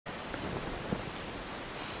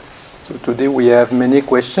So today we have many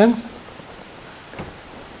questions.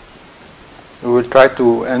 We will try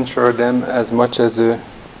to answer them as much as we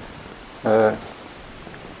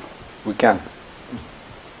can.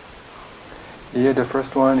 Here the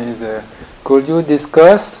first one is, could you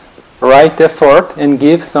discuss right effort and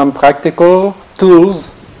give some practical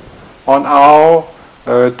tools on how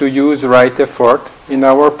to use right effort in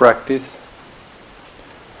our practice?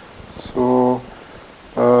 So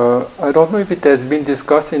I don't know if it has been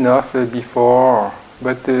discussed enough before,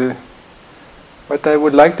 but what I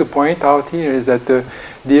would like to point out here is that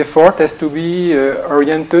the effort has to be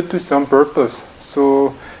oriented to some purpose.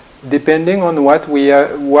 So depending on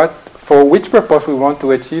for which purpose we want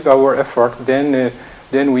to achieve our effort, then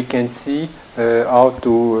we can see how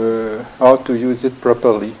to use it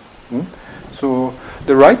properly. So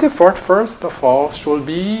the right effort, first of all, should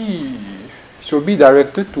be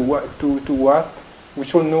directed to what we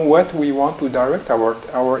should know what we want to direct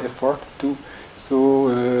our effort to. So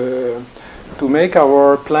to make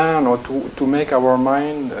our plan or to make our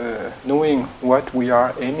mind knowing what we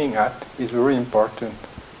are aiming at is very important.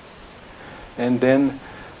 And then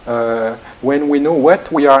when we know what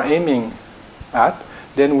we are aiming at,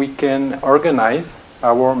 then we can organize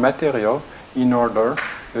our material in order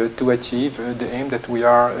to achieve the aim that we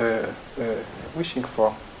are wishing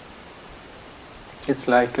for. It's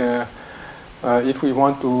like if we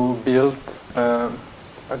want to build, I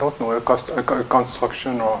don't know, a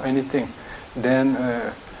construction or anything,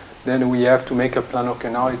 then we have to make a plan.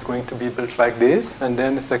 Okay, now it's going to be built like this, and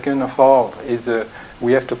then the second of all is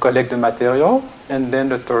we have to collect the material, and then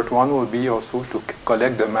the third one will be also to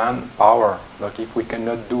collect the manpower. Like if we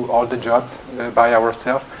cannot do all the jobs by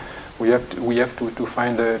ourselves, we have to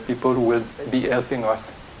find people who will be helping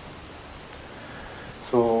us.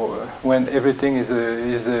 So when everything is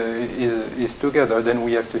together, then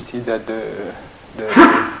we have to see that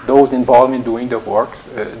those involved in doing the works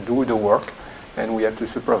do the work, and we have to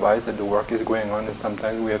supervise that the work is going on. And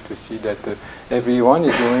sometimes we have to see that everyone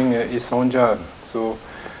is doing his own job. So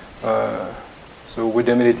with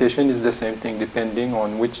the meditation, it's the same thing. Depending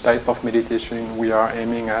on which type of meditation we are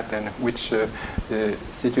aiming at and which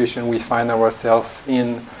situation we find ourselves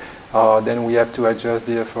in, then we have to adjust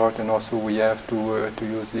the effort, and also we have to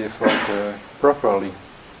use the effort properly.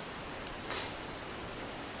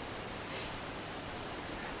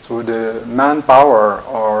 So the manpower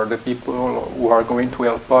or the people who are going to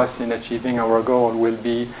help us in achieving our goal will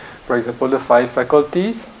be, for example, the 5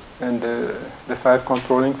 faculties and the 5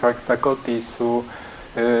 controlling faculties. So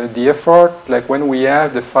the effort, like when we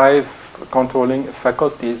have the 5 controlling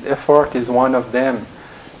faculties, effort is one of them.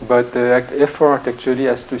 But effort actually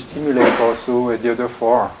has to stimulate also the other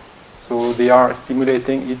 4. So they are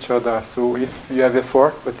stimulating each other. So if you have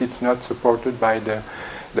effort, but it's not supported by the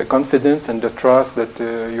confidence and the trust that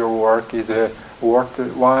your work is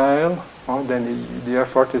worthwhile, then the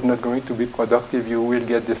effort is not going to be productive. You will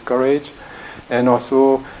get discouraged. And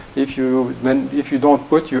also, if you don't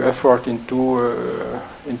put your effort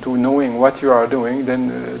into knowing what you are doing,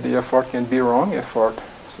 then the effort can be wrong effort.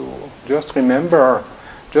 So just remind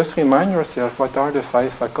yourself what are the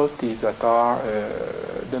 5 faculties that are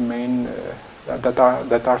the main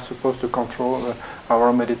that are supposed to control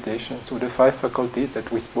our meditation. So the 5 faculties that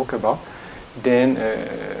we spoke about, then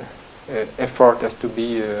effort has to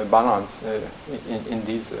be balanced in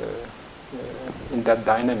that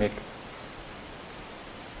dynamic.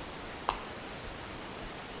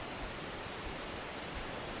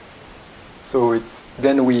 So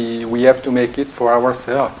then we have to make it for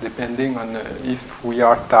ourselves. Depending on if we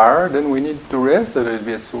are tired, then we need to rest a little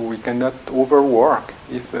bit. So we cannot overwork.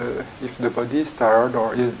 If the body is tired,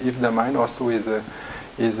 or if the mind also is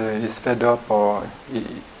fed up or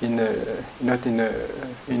not in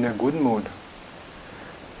a good mood,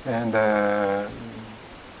 and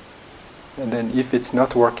then if it's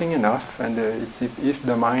not working enough, and if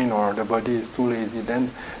the mind or the body is too lazy,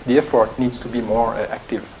 then the effort needs to be more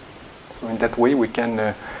active. So in that way, we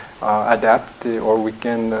can adapt, or we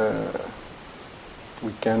can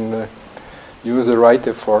use the right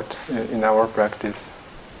effort in our practice.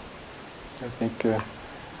 I think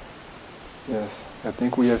yes. I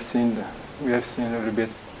think we have seen a little bit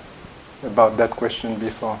about that question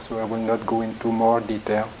before, so I will not go into more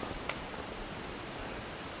detail.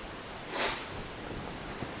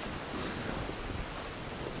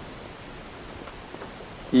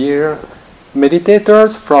 Here,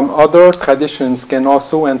 meditators from other traditions can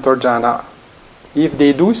also enter jhana. If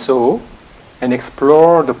they do so and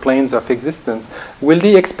explore the planes of existence, will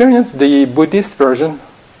they experience the Buddhist version?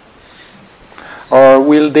 Or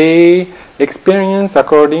will they experience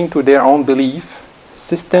according to their own belief,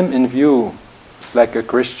 system, and view? like a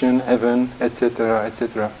Christian heaven, etc.,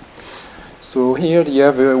 etc. So here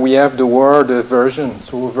we have the word version.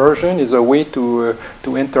 So version is a way to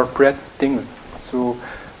interpret things. So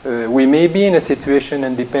we may be in a situation,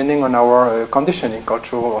 and depending on our conditioning,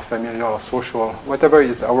 cultural or familial or social, whatever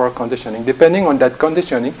is our conditioning, depending on that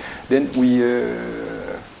conditioning, then we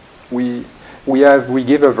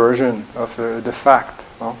give a version of the fact.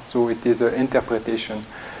 So it is an interpretation.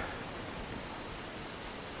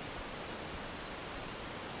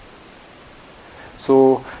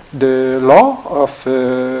 So the law of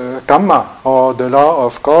karma, or the law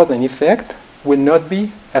of cause and effect, will not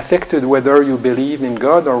be affected whether you believe in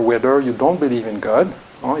God or whether you don't believe in God.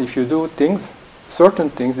 If you do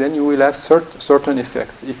certain things, then you will have certain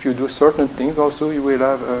effects. If you do certain things, also you will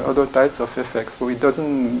have other types of effects. So it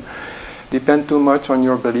doesn't depend too much on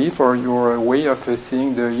your belief or your way of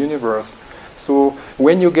seeing the universe. So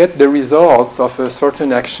when you get the results of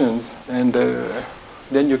certain actions, and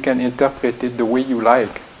then you can interpret it the way you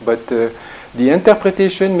like. But the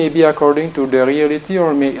interpretation may be according to the reality,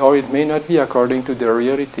 or it may not be according to the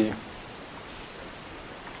reality.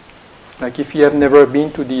 Like if you have never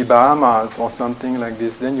been to the Bahamas or something like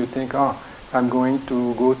this, then you think, I'm going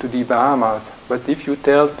to go to the Bahamas. But if you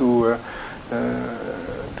tell to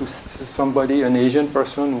somebody, an Asian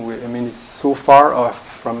person who, is so far off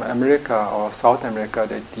from America or South America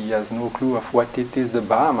that he has no clue of what it is, the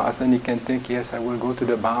Bahamas, and he can think, yes, I will go to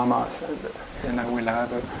the Bahamas, and I will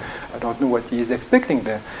have I don't know what he is expecting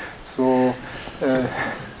there. So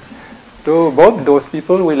both those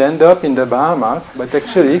people will end up in the Bahamas, but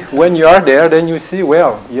actually when you are there, then you see,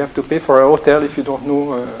 well, you have to pay for a hotel if you don't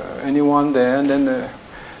know anyone there, and then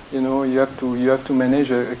you have to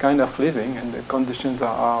manage a kind of living, and the conditions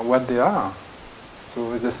are what they are.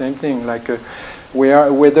 So it's the same thing. Like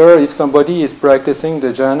whether if somebody is practicing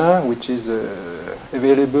the jhana, which is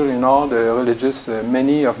available in all the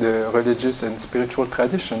many of the religious and spiritual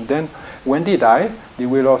traditions, then when they die, they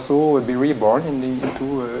will also be reborn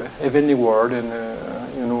into a heavenly world, and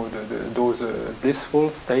those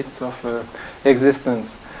blissful states of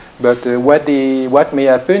existence. But what may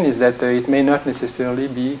happen is that it may not necessarily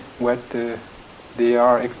be what they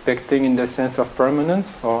are expecting in the sense of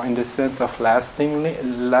permanence or in the sense of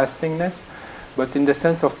lastingness, but in the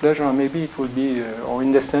sense of pleasure, maybe it will be, or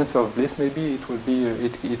in the sense of bliss, maybe it will be.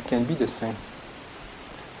 It can be the same.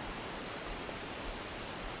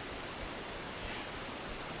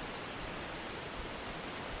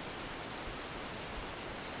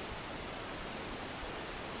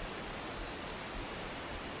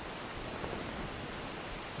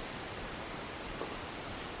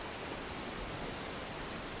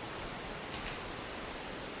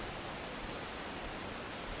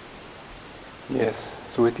 Yes,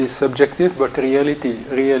 so it is subjective, but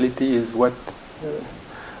reality is what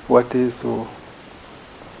is. So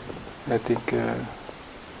I think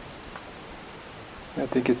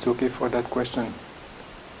it's okay for that question.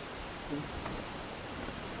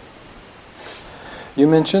 You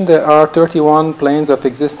mentioned there are 31 planes of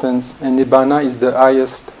existence, and Nibbana is the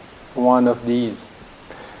highest one of these.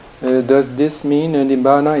 Does this mean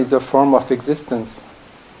Nibbana is a form of existence?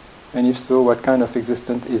 And if so, what kind of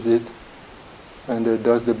existence is it? And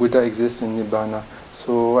does the Buddha exist in Nibbana?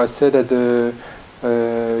 So I said that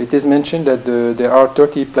it is mentioned that there are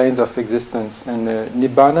 30 planes of existence, and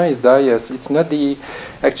Nibbana is the highest. It's not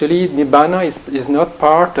actually Nibbana is not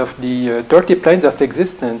part of the 30 planes of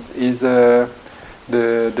existence. Is the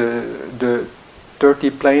 30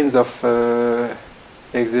 planes of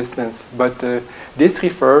existence, but this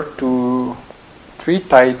refers to three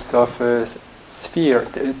types of sphere,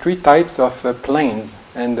 three types of planes,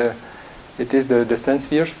 and it is the sense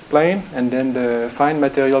sphere plane, and then the fine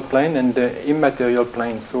material plane, and the immaterial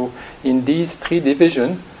plane. So in these three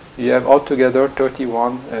divisions, you have altogether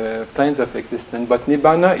 31 planes of existence. But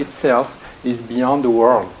Nibbana itself is beyond the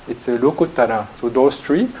world. It's a lokuttara. So those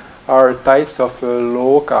three are types of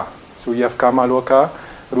loka. So you have kama loka,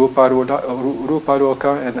 rupa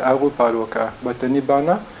loka, and arupa loka. But the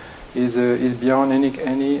Nibbana is beyond any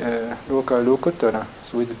lokuttara.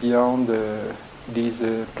 So it's beyond these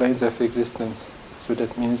planes of existence. So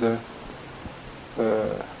that means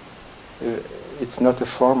it's not a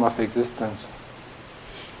form of existence,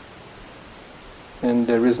 and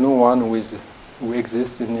there is no one who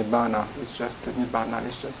exists in Nibbana. It's just Nibbana.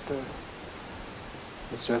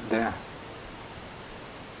 It's just there.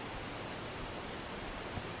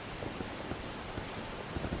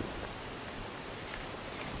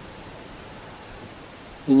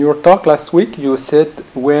 In your talk last week, you said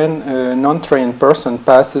when a non-trained person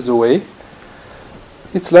passes away,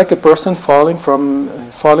 it's like a person falling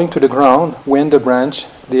to the ground when the branch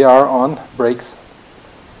they are on breaks.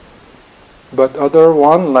 but other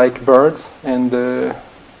one like birds and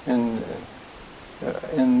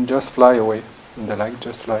just fly away, and they like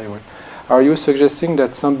just fly away. Are you suggesting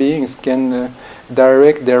that some beings can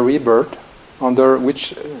direct their rebirth? Under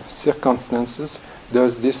which circumstances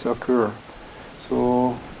does this occur?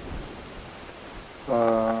 So,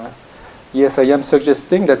 yes, I am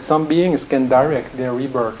suggesting that some beings can direct their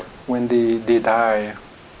rebirth when they die.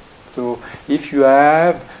 So, if you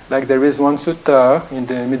have, like there is one sutta in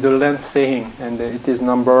the Middle Land saying, and it is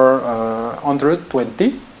number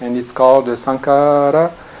 120, and it's called the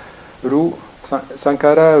Sankara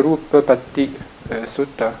Rupapatti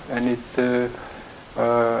Sutta, and it's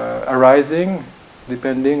arising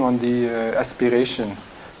depending on the aspiration.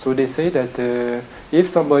 So they say that if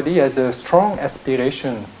somebody has a strong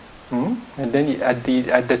aspiration, and then at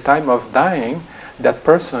the time of dying, that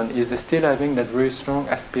person is still having that very strong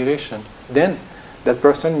aspiration, then that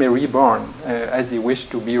person may reborn as he wishes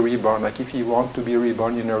to be reborn. Like if he wants to be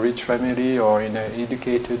reborn in a rich family or in an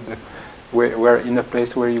educated, where in a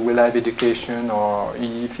place where he will have education, or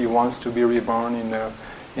if he wants to be reborn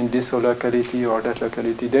in this locality or that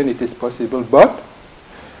locality, then it is possible. But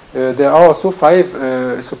there are also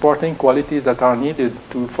 5 supporting qualities that are needed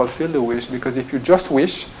to fulfill the wish, because if you just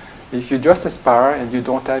wish, if you just aspire and you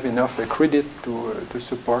don't have enough credit to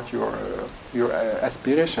support your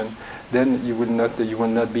aspiration, then you will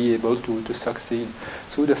not be able to succeed.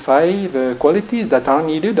 So the 5 qualities that are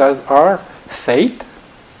needed are faith,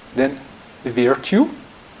 then virtue,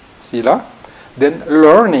 sila, then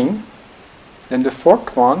learning, then the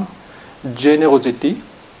 4th one, generosity,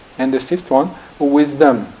 and the 5th one,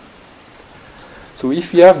 wisdom. So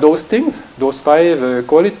if you have those things, those 5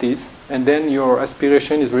 qualities, and then your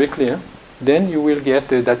aspiration is very clear, then you will get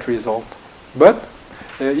that result. But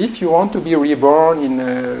if you want to be reborn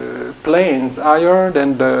in planes higher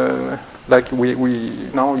than like we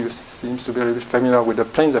now, you seem to be very familiar with the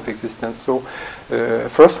planes of existence. So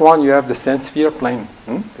first one, you have the sense sphere plane,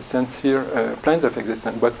 the sense sphere planes of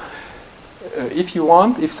existence. But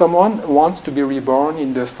if someone wants to be reborn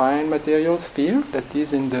in the fine material sphere, that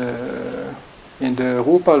is in the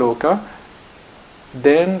Rupa Loka,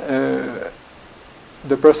 then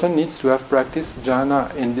the person needs to have practiced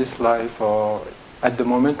jhana in this life, or at the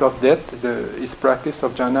moment of death, his practice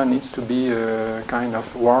of jhana needs to be kind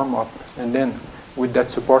of warm up, and then with that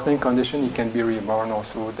supporting condition, he can be reborn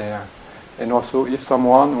also there. And also, if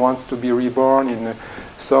someone wants to be reborn in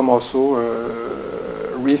some also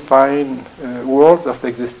refined worlds of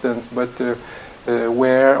existence, but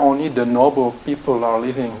where only the noble people are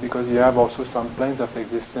living, because you have also some planes of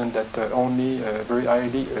existence that only very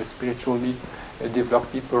highly spiritually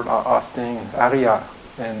developed people are staying, Arya.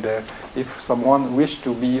 And if someone wishes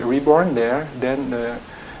to be reborn there, then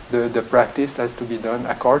the practice has to be done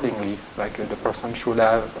accordingly. Like the person should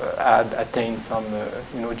have attained some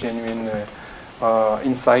genuine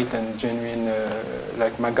insight and genuine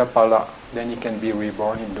like Maggapala. Then he can be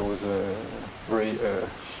reborn in those very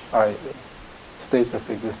high states of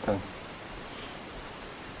existence.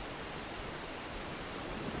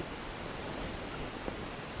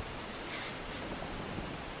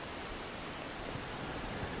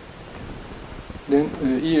 Then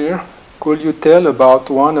here, could you tell about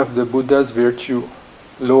one of the Buddha's virtue,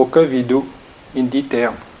 Loka Vidu, in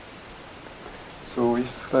detail? So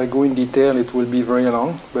if I go in detail, it will be very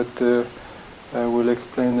long, but I will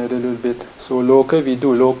explain it a little bit. So Loka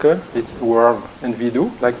Vidu, Loka, it's world, and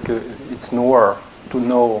Vidu, like it's knower, to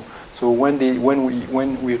know. So when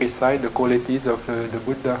we recite the qualities of the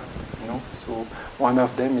Buddha, so one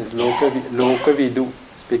of them is Loka Vidu,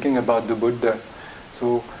 speaking about the Buddha.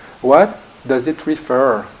 So what does it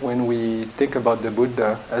refer when we think about the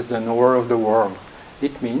Buddha as the knower of the world?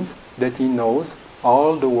 It means that he knows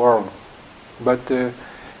all the worlds, but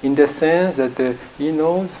in the sense that he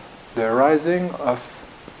knows the arising of,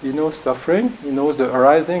 suffering, he knows the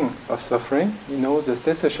arising of suffering, he knows the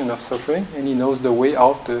cessation of suffering, and he knows the way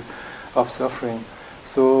out of suffering.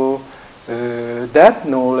 So that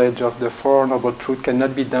knowledge of the Four Noble Truths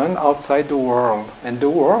cannot be done outside the world. And the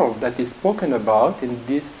world that is spoken about in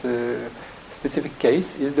this specific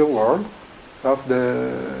case is the world of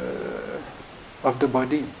the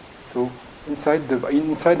body. So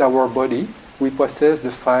inside our body, we possess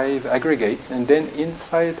the 5 aggregates, and then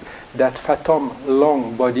inside that phantom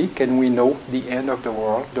long body can we know the end of the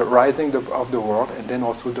world, the rising of the world, and then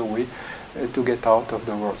also the way to get out of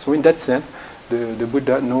the world. So in that sense, the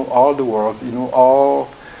Buddha knows all the worlds, he knows all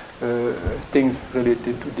things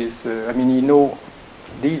related to this. He knows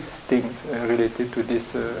these things related to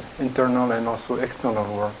this internal and also external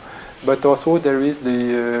world. But also there is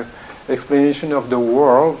the explanation of the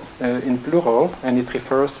worlds in plural, and it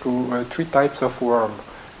refers to 3 types of world.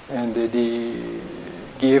 And they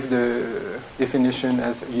give the definition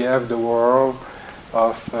as you have the world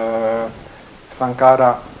of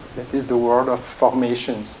Sankara, that is the world of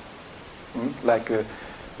formations. Like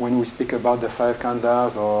when we speak about the 5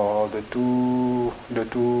 khandhas or the two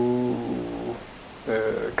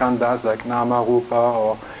khandhas like Nama, Rupa,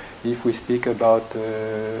 or if we speak about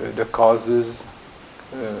the causes,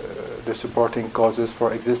 the supporting causes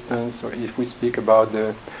for existence, or if we speak about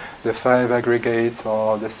the 5 aggregates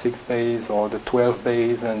or the 6 bays or the 12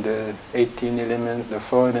 bays and the 18 elements, the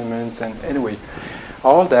 4 elements, and anyway,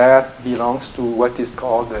 all that belongs to what is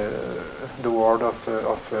called the world of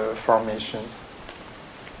formations.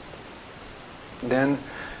 Then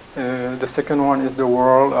the second one is the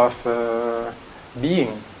world of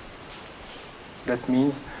beings. That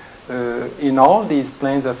means in all these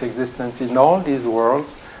planes of existence, in all these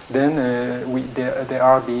worlds, then there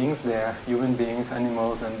are beings there, human beings,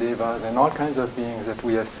 animals, and devas, and all kinds of beings that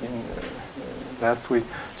we have seen last week.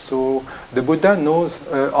 So the Buddha knows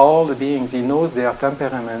all the beings. He knows their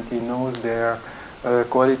temperament. He knows their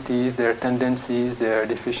qualities, their tendencies, their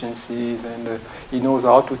deficiencies, and he knows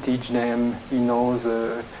how to teach them. He knows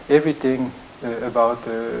everything about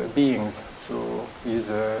beings. So he's,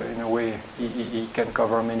 in a way, he can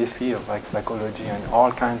cover many fields like psychology and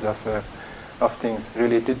all kinds of things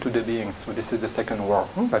related to the beings. So this is the second world,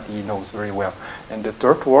 but he knows very well. And the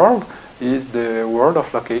third world is the world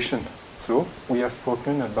of location. So we have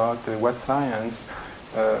spoken about what science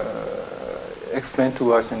explained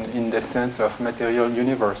to us in the sense of material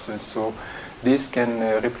universes. So this can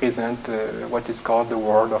represent what is called the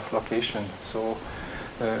world of location. So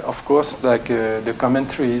of course, like the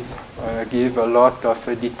commentaries give a lot of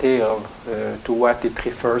detail to what it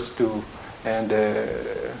refers to, and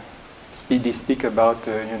they speak about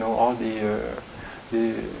all the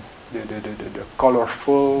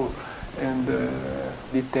colorful and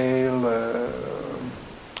detailed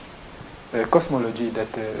cosmology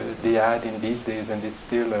that they had in these days, and it's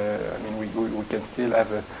still. We can still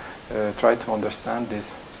have try to understand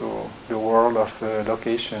this. So the world of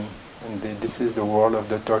location. And this is the world of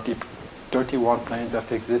the 31 planes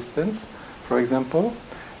of existence, for example,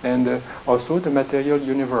 and also the material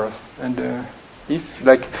universe. And if,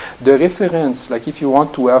 like, the reference, like if you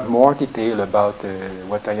want to have more detail about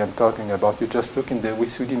what I am talking about, you just look in the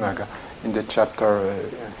Visuddhimagga, in the chapter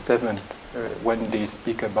 7, when they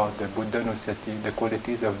speak about the Buddha Nusati, the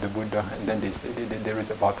qualities of the Buddha, and then they say there is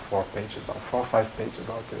about 4 or 5 pages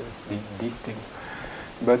about these things.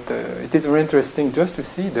 But it is very interesting just to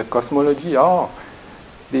see the cosmology, how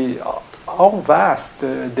vast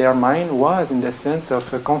their mind was in the sense of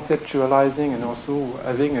conceptualizing and also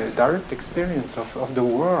having a direct experience of the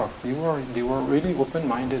world. They were really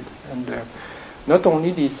open-minded, and not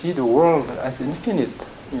only they see the world as infinite,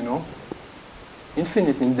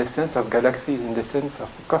 infinite in the sense of galaxies, in the sense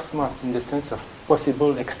of cosmos, in the sense of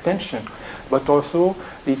possible extension, but also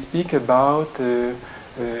they speak about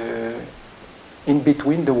in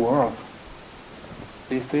between the worlds.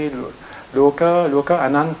 They say loka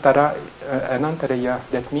anantaraya.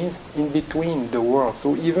 That means in between the worlds.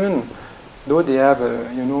 So even though they have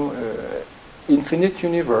infinite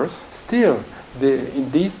universe, still in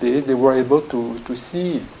these days they were able to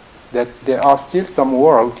see that there are still some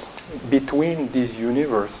worlds between these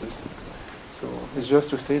universes. So it's just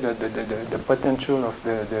to say that the potential of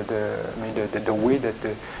the way that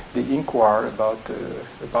they inquire about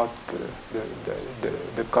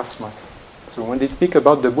the cosmos. So when they speak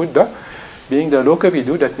about the Buddha being the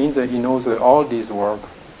Lokavidu, that means that he knows all these worlds.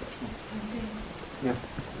 Yeah.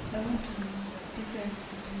 I want to know the difference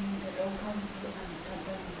between the Lokavidu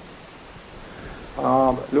and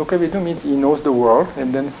Sabbanyutta. Lokavidu means he knows the world,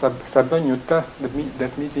 and then Sabbanyutta,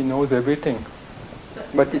 that means he knows everything.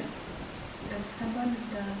 But Sabbanyutta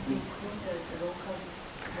included the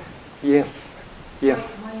Lokavidu. Yes.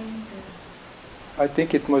 I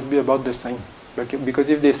think it must be about the same. Because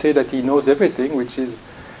if they say that he knows everything, it's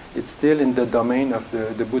still in the domain of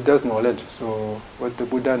the Buddha's knowledge. So what the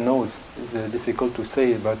Buddha knows is difficult to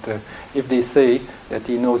say. But if they say that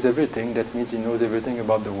he knows everything, that means he knows everything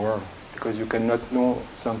about the world. Because you cannot know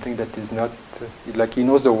something that is not like he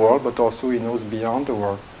knows the world, but also he knows beyond the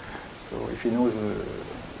world. So if he knows,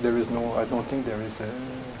 there is no. I don't think there is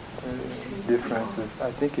differences.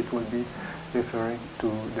 I think it will be referring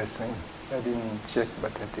to the same. I didn't check,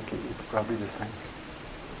 but I think it's probably the same.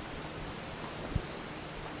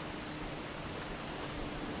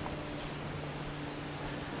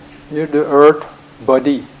 Here the earth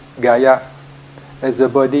body, Gaia, as a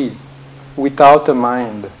body without a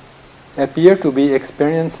mind. appear to be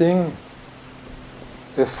experiencing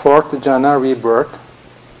a fourth jhana rebirth.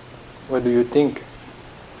 What do you think?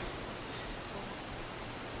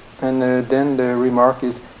 And then the remark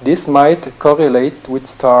is, this might correlate with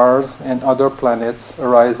stars and other planets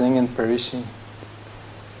arising and perishing.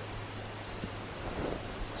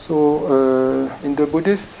 So in the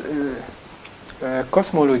Buddhist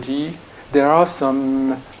cosmology, there are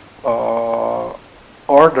some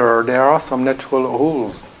order, there are some natural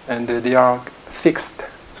rules, and they are fixed.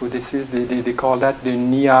 So this is, they call that the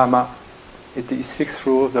niyama. It is fixed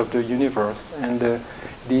rules of the universe, and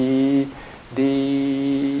they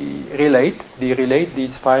relate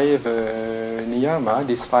these five niyama,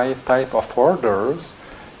 these five type of orders,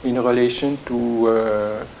 in relation to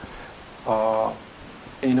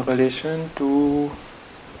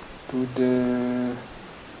the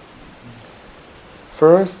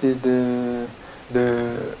first is the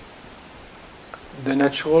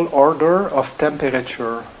natural order of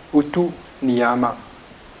temperature, utu niyama.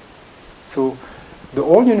 So the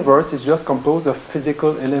whole universe is just composed of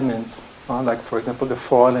physical elements, like for example the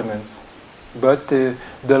four elements. But the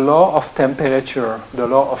law of temperature, the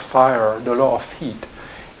law of fire, the law of heat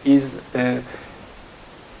is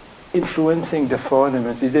influencing the four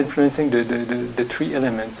elements, is influencing the three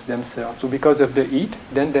elements themselves. So because of the heat,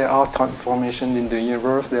 then there are transformations in the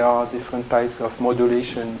universe, there are different types of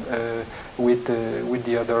modulation with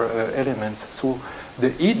the other elements. So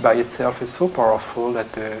the heat by itself is so powerful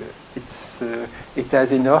that it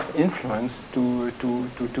has enough influence to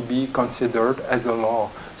be considered as a law.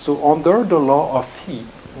 So under the law of heat,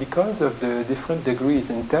 because of the different degrees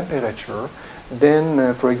in temperature,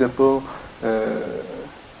 then for example,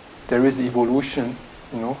 there is evolution,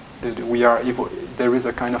 there is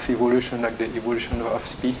a kind of evolution, like the evolution of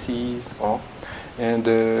species, and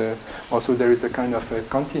also there is a kind of a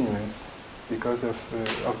continuance because of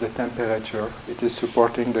the temperature. It is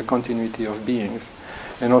supporting the continuity of beings.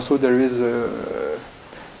 And also there is the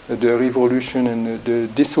revolution and the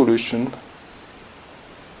dissolution,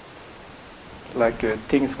 like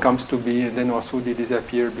things comes to be and then also they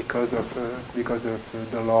disappear because of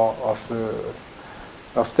the law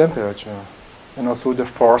of temperature. And also the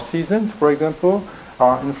four seasons, for example,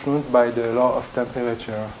 are influenced by the law of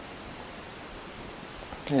temperature.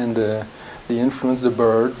 And they influence the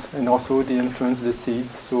birds and also they influence the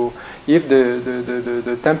seeds. So if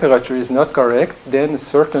the temperature is not correct, then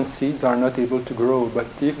certain seeds are not able to grow. But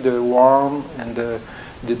if the warm and the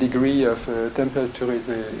degree of temperature is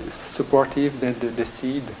supportive, then the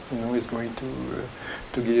seed is going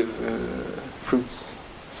to give fruits.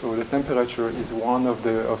 So the temperature is one of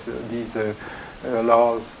these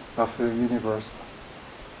laws of the universe.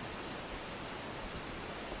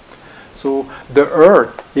 So the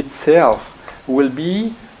earth itself will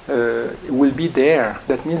be there.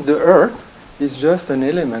 That means the earth is just an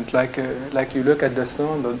element, like you look at the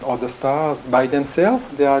sun or the stars by themselves.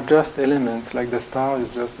 They are just elements. Like the star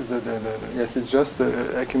is just it's just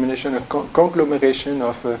an accumulation, a conglomeration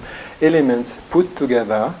of elements put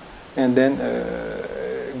together, and then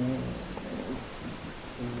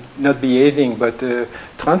not behaving but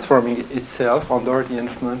transforming itself under the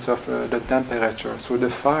influence of the temperature. So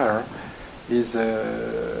the fire is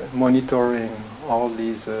monitoring all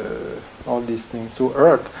these things. So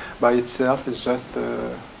earth by itself is just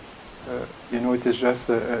it is just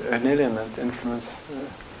an element influenced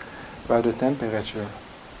by the temperature.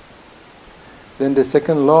 Then the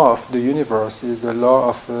second law of the universe is the law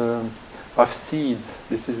of seeds.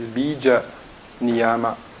 This is bija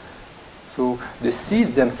niyama. So the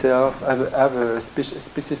seeds themselves have a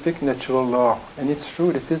specific natural law, and it's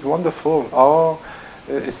true. This is wonderful.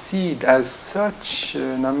 A seed has such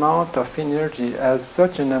an amount of energy, has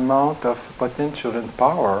such an amount of potential and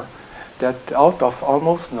power, that out of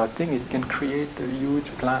almost nothing it can create a huge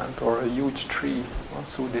plant or a huge tree.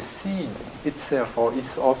 So the seed itself, or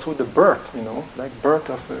is also the birth, like birth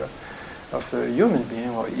of a human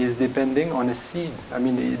being, is depending on a seed. I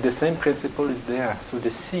mean, the same principle is there. So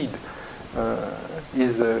the seed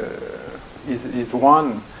is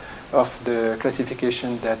one of the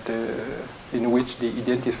classification that in which they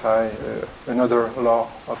identify another law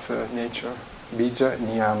of nature, bija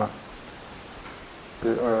niyama,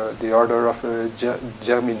 the order of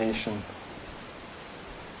germination.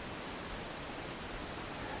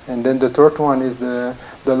 And then the third one is the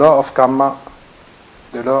law of karma,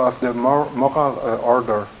 the law of the moral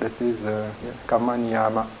order, that is karma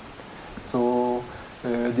niyama. So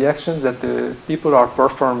the actions that the people are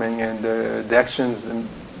performing, and the actions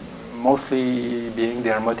mostly being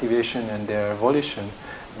their motivation and their volition,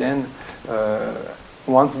 then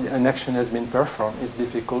once an action has been performed, it's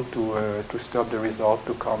difficult to stop the result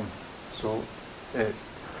to come. So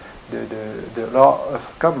the law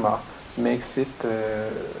of karma makes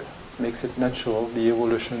it natural, the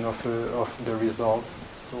evolution of the results.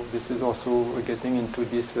 So this is also getting into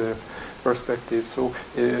this perspective. So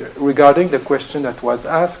regarding the question that was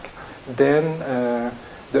asked, then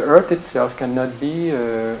the earth itself cannot be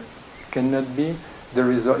the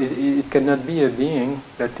result. It cannot be a being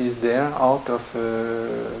that is there out of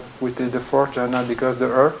with the fourth jhana, because the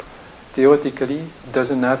earth theoretically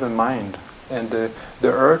doesn't have a mind, and the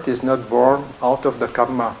earth is not born out of the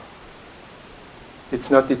karma. It's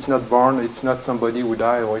not born. It's not somebody who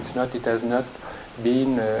died, or it has not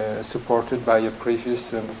been supported by a previous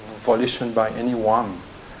volition by anyone.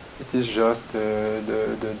 It is just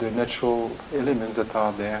the natural elements that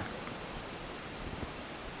are there.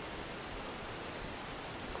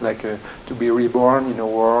 Like to be reborn in a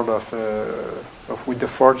world of with the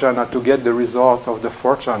fourth jhana, to get the results of the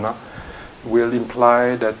fourth jhana will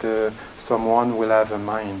imply that someone will have a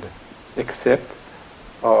mind, except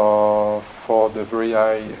for the very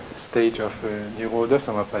high stage of Nirodha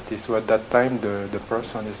Samapatti. So at that time the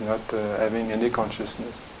person is not having any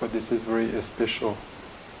consciousness, but this is very special.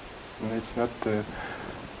 And it's not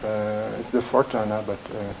it's the fourth jhana, but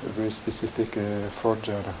a very specific fourth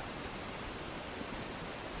jhana.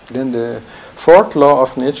 Then the fourth law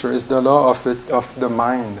of nature is the law of the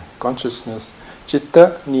mind, consciousness,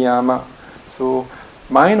 chitta niyama. So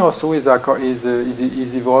mind also is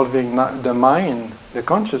evolving. The mind, the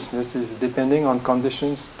consciousness, is depending on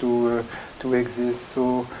conditions to exist.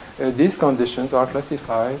 So these conditions are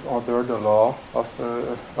classified under the law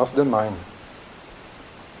of the mind.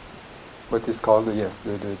 What is called the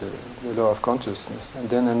law of consciousness. And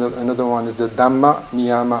then another one is the Dhamma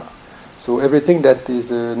niyama. So everything that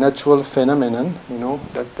is a natural phenomenon,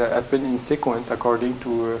 that happen in sequence according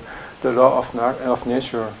to the law of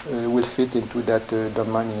nature, will fit into that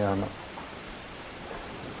Dhamma niyama.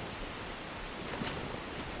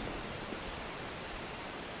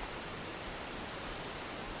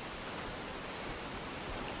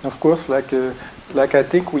 Of course, like I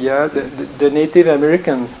think we are the Native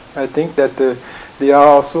Americans. I think that they are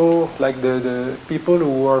also like the people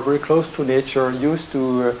who are very close to nature, used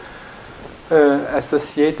to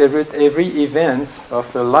associate every events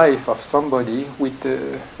of a life of somebody with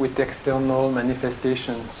external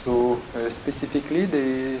manifestation. So specifically,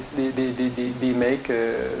 they make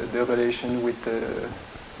the relation with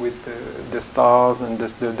the stars and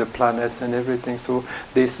the planets and everything. So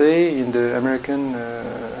they say in the American,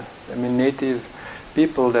 native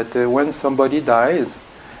people, that when somebody dies,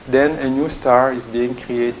 then a new star is being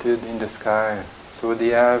created in the sky. So they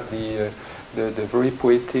have the very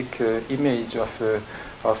poetic image of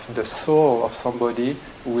the soul of somebody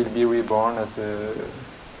who will be reborn as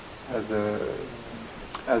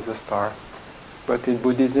a star. But in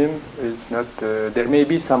Buddhism, it's not. There may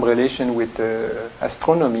be some relation with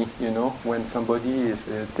astronomy, when somebody is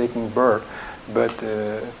taking birth, but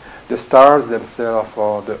the stars themselves,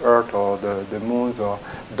 or the earth, or the moons, or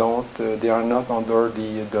they are not under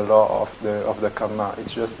the law of the karma.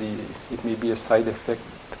 It's just it may be a side effect.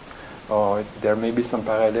 Or there may be some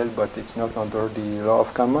parallel, but it's not under the law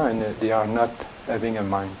of karma, and they are not having a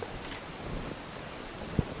mind.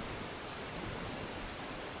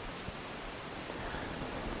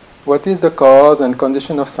 What is the cause and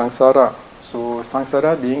condition of samsara? So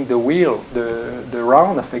samsara, being the wheel, the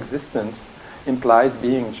round of existence, implies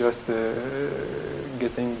being just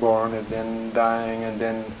getting born and then dying and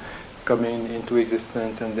then coming into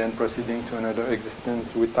existence and then proceeding to another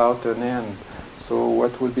existence without an end. So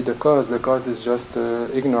what will be the cause? The cause is just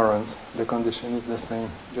ignorance. The condition is the same,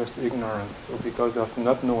 just ignorance. So because of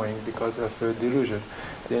not knowing, because of delusion,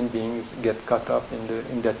 then beings get caught up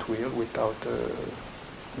in that wheel without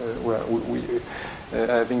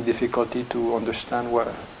having difficulty to understand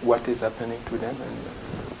what is happening to them, and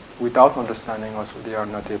without understanding also they are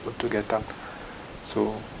not able to get up.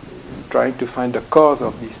 So trying to find the cause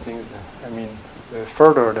of these things,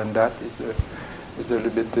 further than that is a little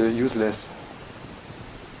bit useless.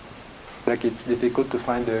 Like it's difficult to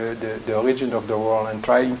find the origin of the world, and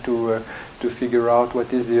trying to figure out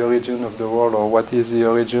what is the origin of the world, or what is the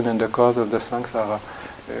origin and the cause of the samsara.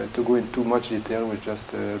 To go into too much detail will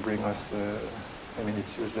just bring us.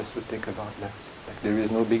 It's useless to think about that. Like there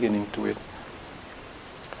is no beginning to it.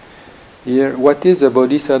 Here, what is a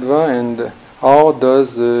bodhisattva, and how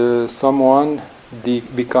does someone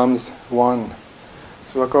becomes one?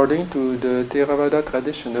 So according to the Theravada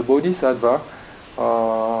tradition, a bodhisattva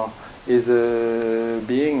is a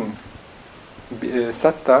being.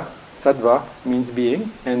 Sattva means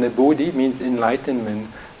being, and a bodhi means enlightenment.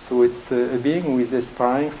 So it's a being who is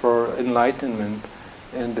aspiring for enlightenment.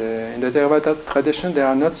 And in the Theravada tradition, there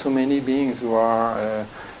are not so many beings who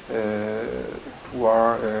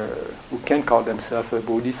can call themselves a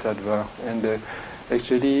bodhisattva. And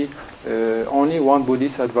actually, only one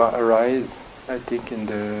bodhisattva arises, I think, in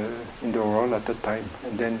the world at that time.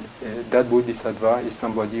 And then that bodhisattva is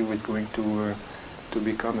somebody who is going to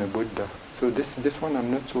become a Buddha. So this one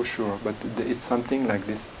I'm not so sure, but it's something like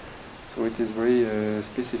this. So it is very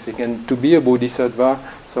specific. And to be a bodhisattva,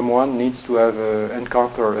 someone needs to have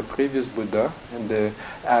encountered a previous Buddha, and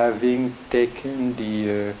having taken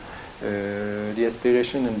the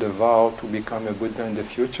aspiration and the vow to become a Buddha in the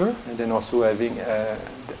future, and then also having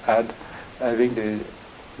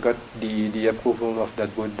got the approval of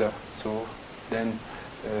that Buddha. So then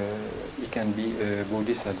he can be a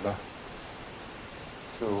bodhisattva.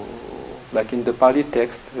 So, like in the Pali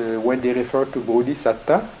text, when they refer to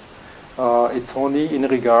bodhisattva, it's only in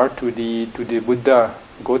regard to the Buddha,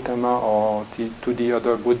 Gautama, or to the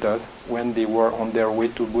other Buddhas when they were on their way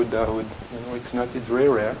to Buddhahood. It's very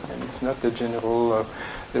rare, and it's not a general.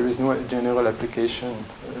 There is no general application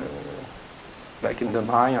like in the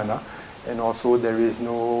Mahayana, and also there is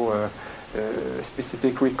no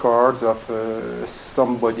specific records of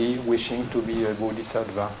somebody wishing to be a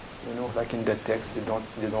bodhisattva. Like in the text, they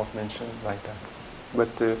don't mention like that. But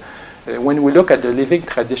when we look at the living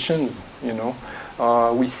traditions,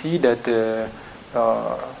 we see that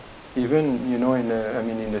even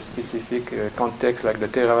in a specific context like the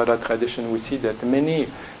Theravada tradition, we see that many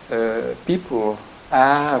people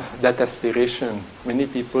have that aspiration. Many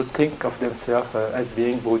people think of themselves as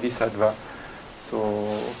being bodhisattva. So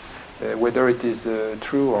whether it is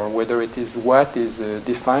true or whether it is what is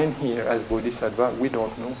defined here as bodhisattva, we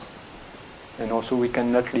don't know. And also we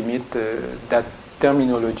cannot limit that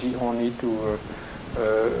terminology only to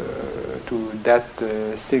that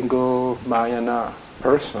single Mahayana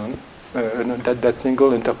person, that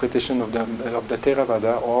single interpretation of the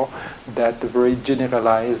Theravada, or that very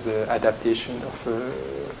generalized adaptation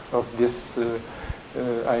of this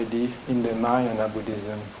idea in the Mahayana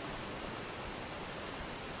Buddhism.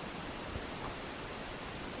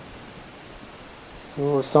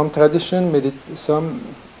 So some tradition, some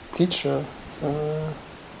teacher.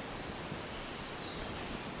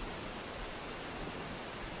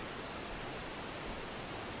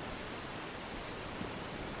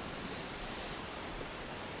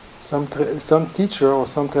 Some teacher or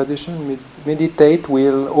some tradition meditate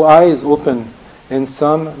with eyes open, and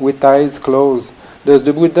some with eyes closed. Does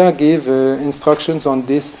the Buddha give instructions on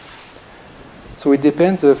this? So it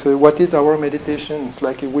depends of what is our meditation. It's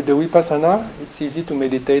like with the Vipassana, it's easy to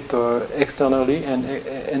meditate externally and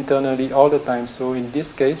internally all the time. So in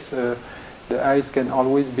this case, the eyes can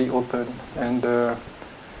always be open, and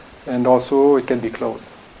also it can be closed.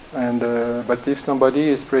 And but if somebody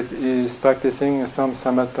is practicing some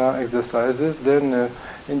samatha exercises, then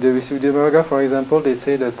in the Visuddhimagga, for example, they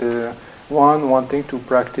say that one wanting to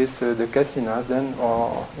practice the kasinas, then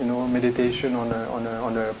or meditation on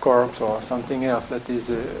a corpse or something else that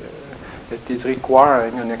is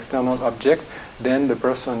requiring an external object, then the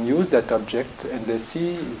person use that object and they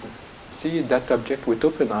see that object with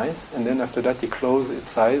open eyes, and then after that he closes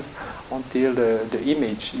its eyes until the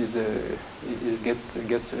image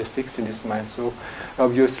gets fixed in his mind. So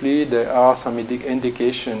obviously there are some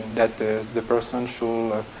indication that the person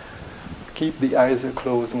should keep the eyes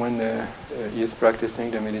closed when he is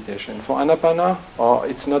practicing the meditation. For Anapana,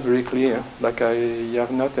 it's not very clear. Like I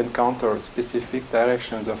have not encountered specific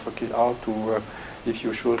directions of how to, if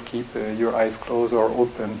you should keep your eyes closed or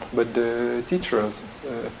open. But the teachers,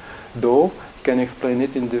 though, can explain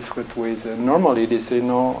it in different ways. Normally they say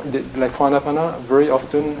no, like for Anapana, very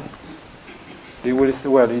often they will say,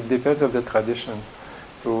 well, it depends on the traditions.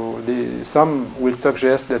 So some will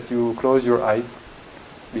suggest that you close your eyes,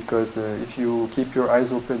 because if you keep your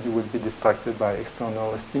eyes open, you will be distracted by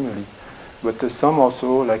external stimuli. But some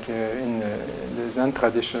also, like in the Zen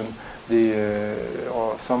tradition,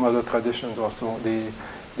 or some other traditions also, they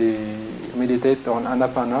meditate on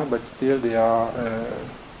Anapana, but still they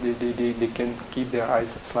can keep their eyes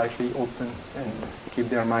slightly open and keep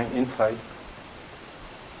their mind inside.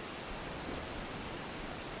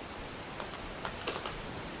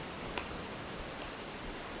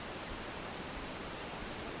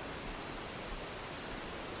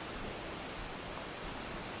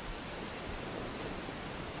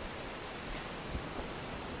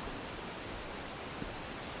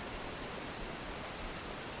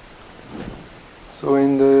 So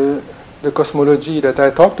in the cosmology that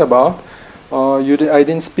I talked about, I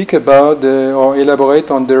didn't speak about or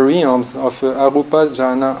elaborate on the realms of Arupa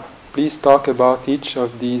Jhana. Please talk about each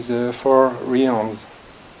of these 4 realms.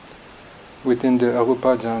 within the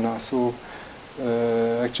arupa jhana. So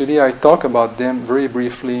actually I talk about them very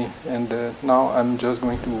briefly, and now I'm just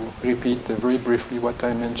going to repeat very briefly what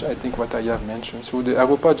I mentioned. I think what I have mentioned. So the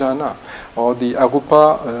arupa jhana, or the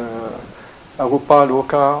arupa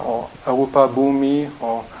loka, or arupa bhumi,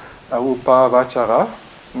 or arupa vachara,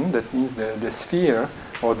 that means the sphere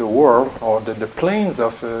or the world or the planes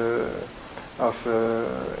of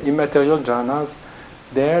immaterial jhanas.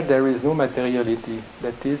 There is no materiality.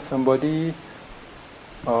 That is somebody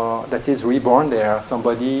that is reborn there,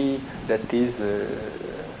 somebody that is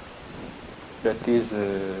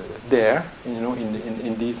there,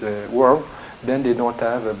 in this world. Then they don't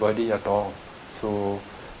have a body at all. So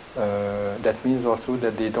that means also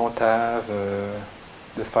that they don't have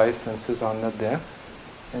the five senses are not there,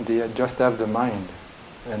 and they just have the mind,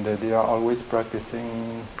 and they are always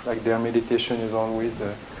practicing. Like their meditation is always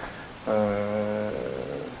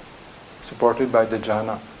supported by the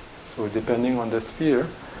jhana. So depending on the sphere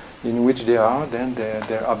in which they are, then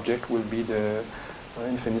their object will be the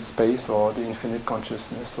infinite space, or the infinite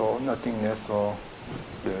consciousness, or nothingness, or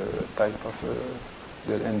the type of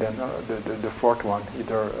and then the fourth one,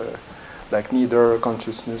 either like neither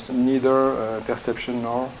consciousness, neither perception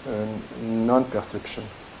nor non-perception.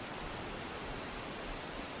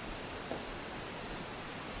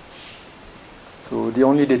 So the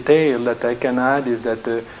only detail that I can add is that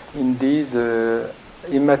in this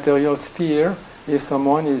immaterial sphere, if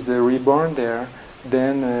someone is reborn there,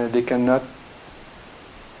 then they cannot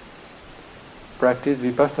practice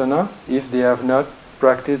vipassana if they have not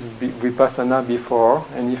practiced vipassana before,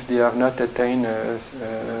 and if they have not attained a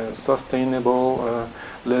sustainable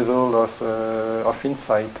level of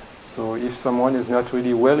insight. So if someone is not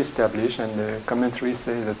really well established, and the commentary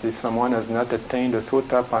says that if someone has not attained a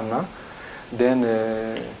sotapanna, then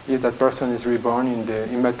if that person is reborn in the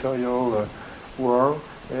immaterial world,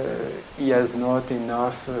 he has not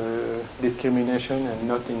enough discrimination and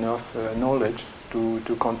not enough knowledge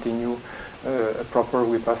to continue a proper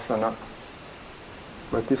vipassana.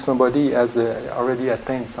 But if somebody has already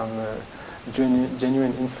attained some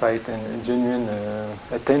genuine insight and genuine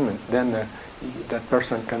attainment, then that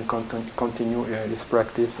person can continue his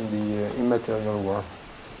practice in the immaterial world.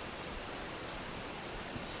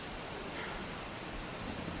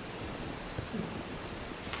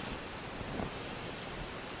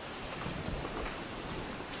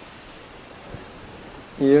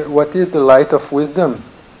 Here, what is the light of wisdom?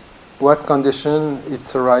 What condition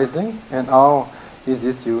it's arising, and how is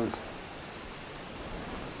it used?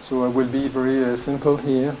 So I will be very simple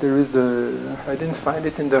here. There is I didn't find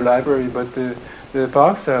it in the library, but the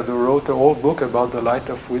Sayadaw wrote a whole book about the light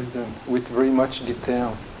of wisdom with very much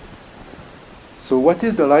detail. So what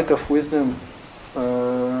is the light of wisdom?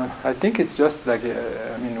 I think it's just like,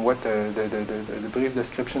 what the brief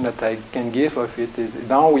description that I can give of it is,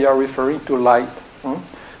 now we are referring to light.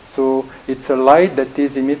 So it's a light that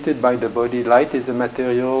is emitted by the body. Light is a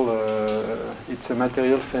material, it's a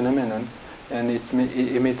material phenomenon, and it's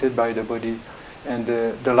emitted by the body. And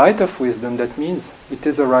the light of wisdom, that means it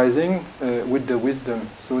is arising with the wisdom.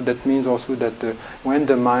 So that means also that when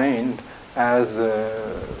the mind has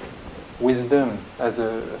wisdom,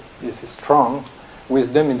 is strong,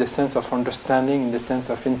 wisdom in the sense of understanding, in the sense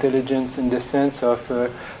of intelligence, in the sense of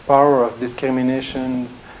power of discrimination,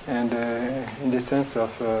 and in the sense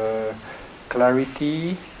of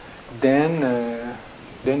clarity, then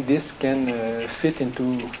this can fit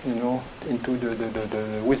into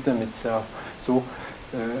the wisdom itself. So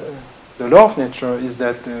the law of nature is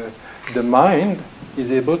that the mind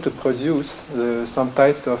is able to produce some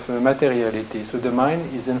types of materiality. So the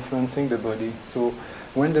mind is influencing the body. So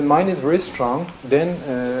when the mind is very strong, then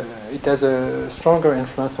it has a stronger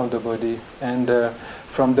influence on the body, and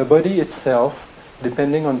from the body itself,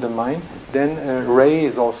 depending on the mind, then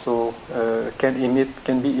rays also can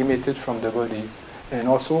be emitted from the body, and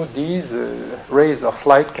also these rays of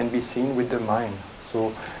light can be seen with the mind.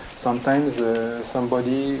 So sometimes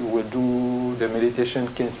somebody will do the meditation,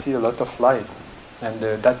 can see a lot of light, and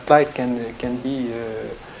that light can be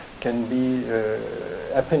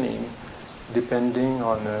happening depending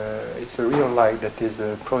on it's a real light that is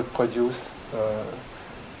produced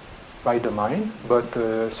by the mind, but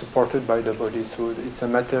supported by the body. So it's a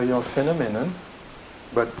material phenomenon,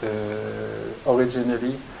 but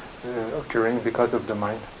originally occurring because of the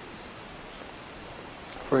mind.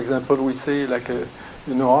 For example, we say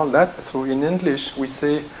all that. So in English, we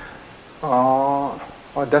say, "Oh,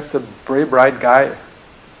 that's a very bright guy."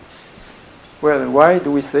 Well, why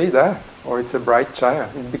do we say that? Or it's a bright child?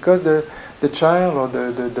 It's because the child or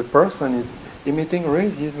the person is emitting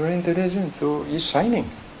rays. He's very intelligent, so he's shining.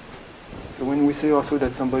 So when we say also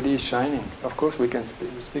that somebody is shining, of course we can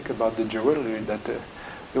speak about the jewelry that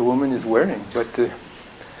the woman is wearing,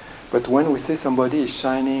 but when we say somebody is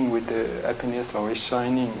shining with happiness or is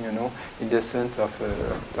shining, in the sense of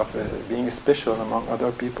being special among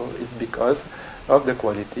other people, is because of the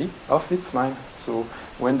quality of its mind. So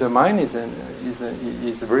when the mind is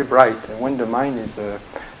very bright, and when the mind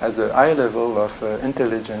has a high level of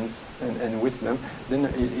intelligence and wisdom, then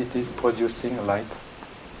it is producing light.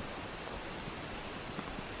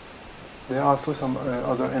 There are also some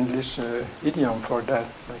other English idiom for that,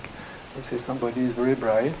 like you say somebody is very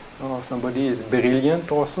bright, or somebody is brilliant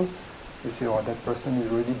also. You say, oh, that person is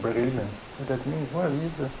really brilliant. So that means, well,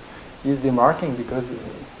 he's demarking because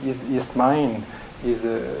his mind is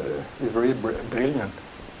very brilliant.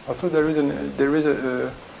 Also, there is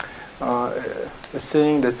a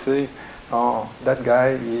saying that say, oh, that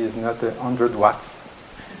guy is not 100 watts.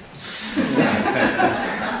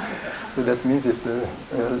 So that means his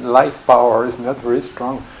light power is not very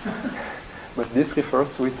strong. But this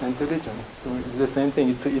refers to its intelligence. So it's the same thing.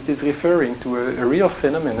 It is referring to a real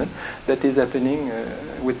phenomenon that is happening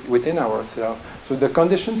within ourselves. So the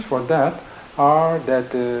conditions for that are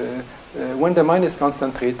that when the mind is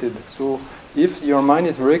concentrated, so if your mind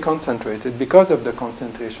is very concentrated, because of the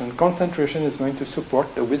concentration is going to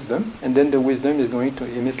support the wisdom, and then the wisdom is going to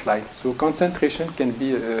emit light. So concentration can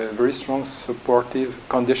be a very strong supportive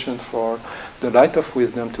condition for the light of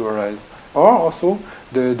wisdom to arise. Or also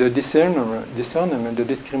the discernment, the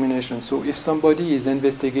discrimination. So if somebody is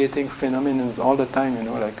investigating phenomena all the time,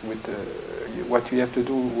 like with what you have to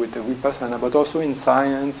do with the vipassana, but also in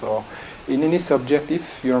science or in any subject,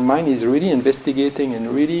 if your mind is really investigating and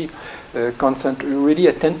really really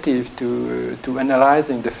attentive to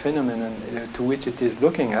analyzing the phenomenon to which it is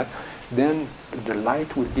looking at, then the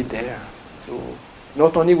light will be there. So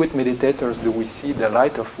not only with meditators do we see the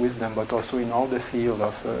light of wisdom, but also in all the field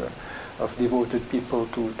of devoted people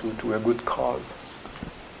to a good cause.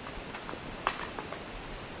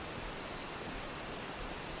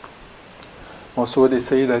 Also, they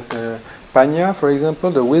say that Panya, for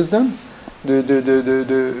example, the wisdom,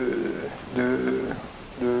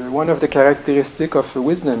 one of the characteristics of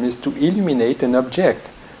wisdom is to illuminate an object,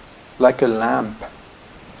 like a lamp.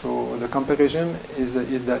 So the comparison is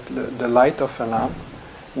that the light of a lamp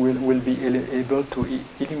will be able to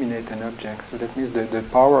illuminate an object. So that means the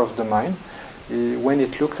power of the mind, when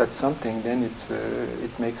it looks at something, then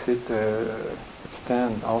it makes it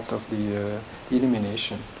stand out of the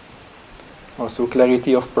illumination. Also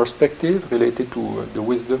clarity of perspective related to the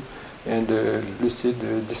wisdom and lucid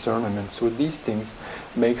discernment. So these things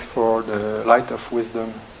makes for the light of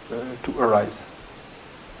wisdom to arise.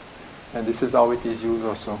 And this is how it is used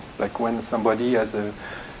also. Like when somebody has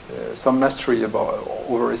some mastery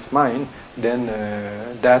over his mind, then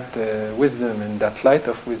that wisdom and that light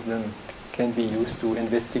of wisdom can be used to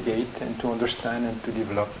investigate and to understand and to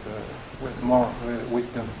develop more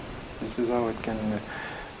wisdom. This is how it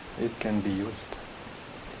can be used.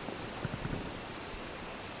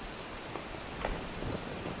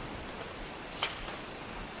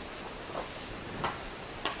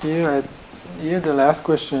 Here the last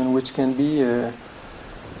question, which can be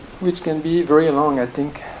very long, I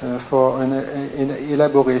think, for an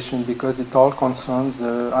elaboration, because it all concerns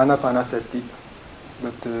anapanasati.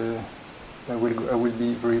 But I will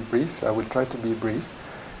be very brief. I will try to be brief.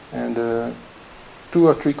 And 2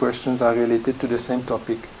 or 3 questions are related to the same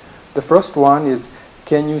topic. The first one is,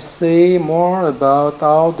 can you say more about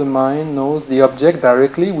how the mind knows the object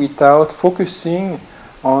directly without focusing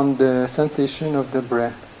on the sensation of the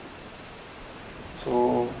breath?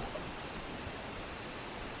 So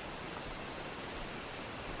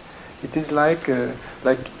it is like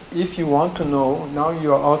if you want to know, now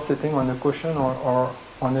you are all sitting on a cushion or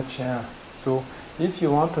on a chair. So if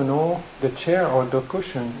you want to know the chair or the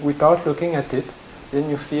cushion without looking at it, then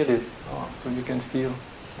you feel it. So you can feel.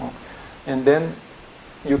 And then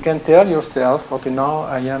you can tell yourself, okay, now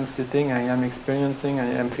I am sitting, I am experiencing, I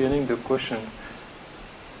am feeling the cushion.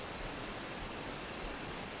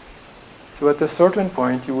 So at a certain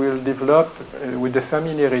point, you will develop with the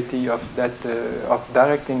familiarity of that, of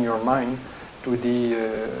directing your mind to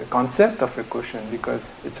the concept of a cushion, because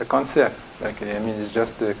it's a concept. Like, it's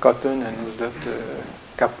just cotton and it's just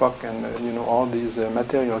kapok and all these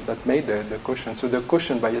materials that made the cushion. So the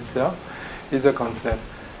cushion by itself is a concept.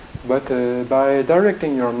 But by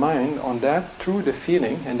directing your mind on that through the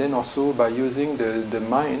feeling, and then also by using the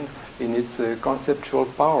mind in its conceptual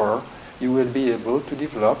power, you will be able to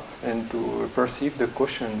develop and to perceive the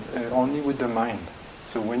cushion only with the mind.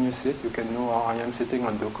 So when you sit, you can know, I am sitting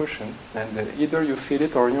on the cushion, and either you feel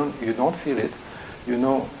it or you don't feel it. You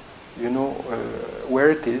know you know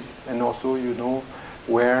where it is, and also you know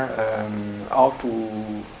where how to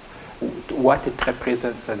what it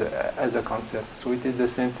represents as a concept. So it is the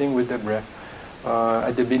same thing with the breath.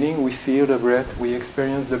 At the beginning, we feel the breath, we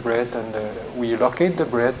experience the breath, and we locate the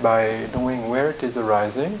breath by knowing where it is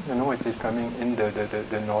arising. You know, it is coming in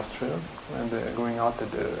the nostrils and going out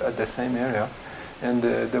at the same area. And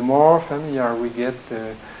the more familiar we get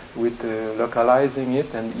with localizing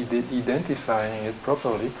it and identifying it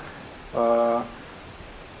properly,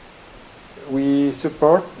 we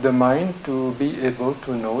support the mind to be able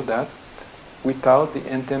to know that without the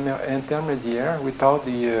intermediary, without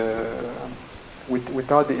the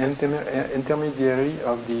intermediary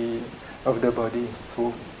of the body.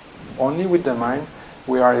 So only with the mind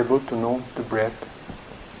we are able to know the breath.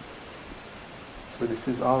 So this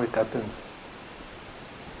is how it happens.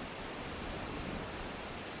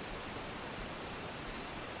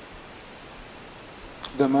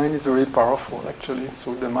 The mind is very powerful, actually.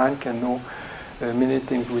 So the mind can know many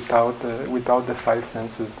things without the five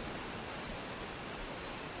senses.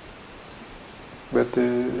 But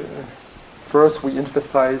first, we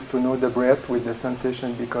emphasize to know the breath with the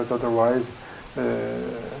sensation, because otherwise,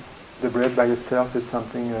 the breath by itself is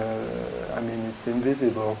something. It's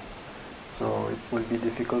invisible, so it will be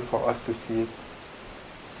difficult for us to see it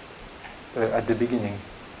at the beginning,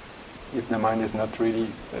 if the mind is not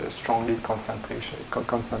really strongly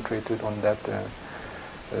concentrated on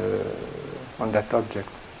that object.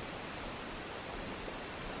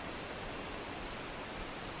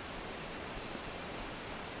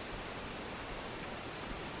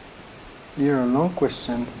 Here a long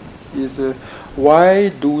question is why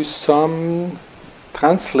do some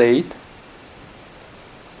translate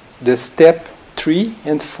the step 3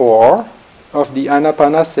 and 4 of the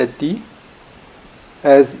Anapanasati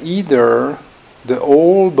as either the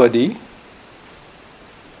whole body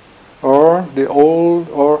or the whole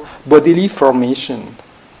or bodily formation,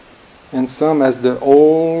 and some as the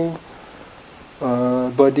whole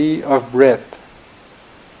body of breath?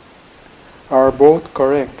 Are both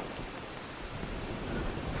correct?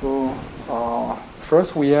 So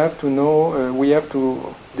first we have to know, we have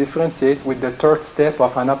to differentiate with the third step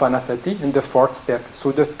of Anapanasati and the fourth step.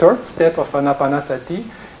 So the third step of Anapanasati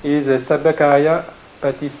is Sabbakaya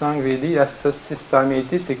Patisangvedi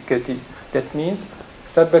Asasameti Sikkati. That means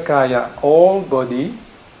Sabbakaya, all body,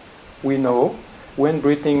 we know when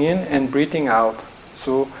breathing in and breathing out.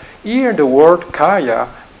 So here the word Kaya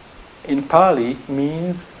in Pali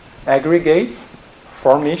means aggregates,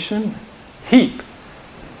 formation, heap.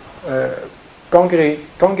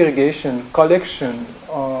 Congregation, collection,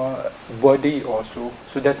 body also.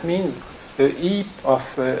 So that means a heap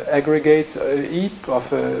of aggregates, a heap of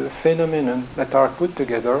phenomena that are put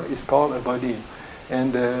together is called a body.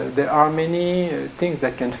 And there are many things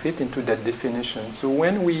that can fit into that definition. So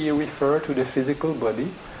when we refer to the physical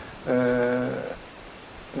body, there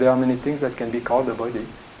are many things that can be called a body.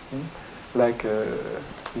 Like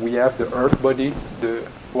we have the earth body, the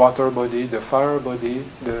water body, the fire body,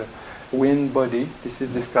 the wind body. This is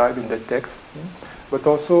described in the text. But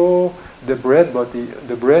also the breath body.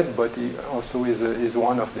 The breath body also is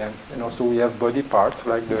one of them. And also we have body parts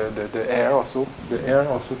like the air also. The air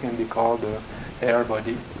also can be called the air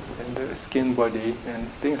body and the skin body and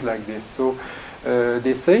things like this. So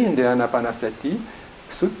they say in the Anapanasati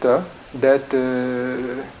Sutta that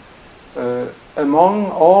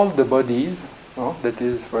among all the bodies, that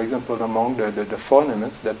is, for example, among the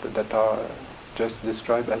phonemics that are just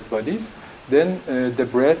described as bodies, then the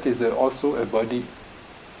breath is also a body.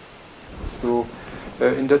 So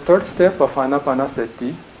in the third step of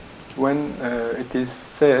Anapanasati, when it is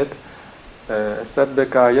said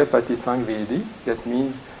Sabbakaya Patisangvedi, that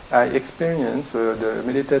means I experience, the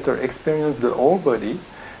meditator experience the whole body,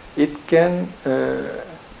 it can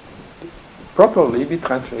properly be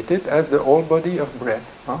translated as the whole body of breath.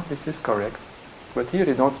 This is correct. But here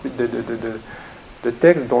they don't speak, the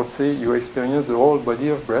text don't say you experience the whole body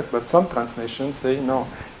of breath, but some translations say no,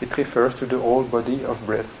 it refers to the whole body of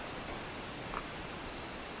breath.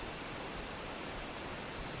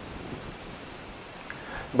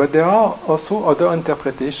 But there are also other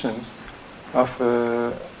interpretations of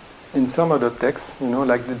in some other texts,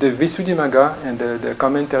 like the Visuddhimagga and the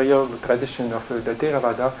commentarial tradition of the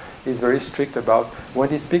Theravada is very strict about when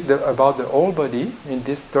he speaks about the whole body in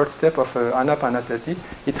this third step of Anapanasati,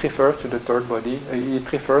 it refers to the third body, it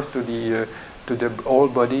refers to the whole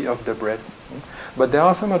body of the breath. But there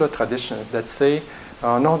are some other traditions that say,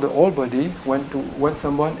 no, the whole body, when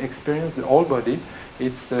someone experiences the whole body,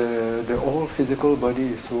 it's the whole physical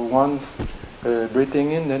body. So once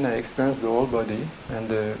breathing in, then I experience the whole body,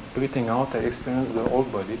 and breathing out, I experience the whole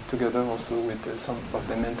body, together also with some of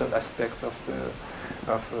the mental aspects of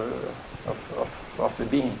the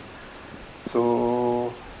being.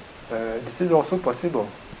 So this is also possible.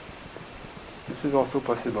 This is also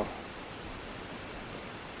possible.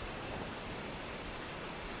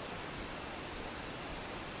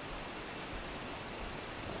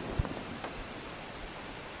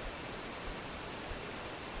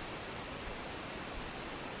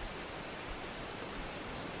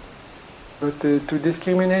 But to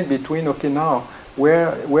discriminate between, okay, now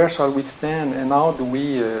where shall we stand, and how do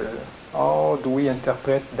we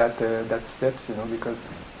interpret that steps, because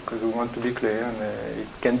we want to be clear, and it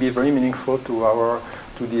can be very meaningful to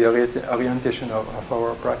the orientation of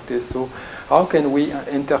our practice. So how can we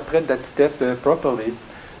interpret that step properly?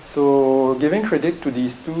 So giving credit to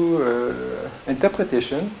these two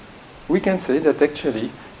interpretations, we can say that actually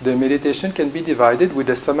the meditation can be divided with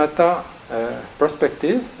the samatha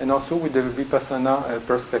perspective and also with the vipassana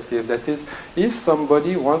perspective. That is, if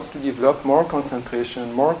somebody wants to develop more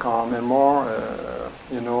concentration, more calm, and more,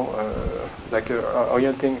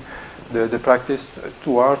 orienting the practice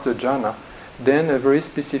towards the jhana, then a very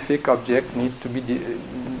specific object needs to be the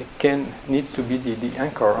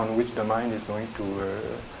anchor on which the mind is going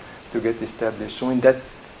to get established. So in that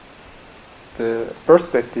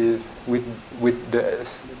perspective, with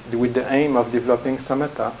the aim of developing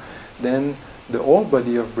samatha, then the whole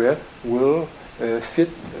body of breath will fit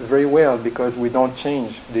very well, because we don't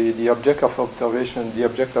change the object of observation. The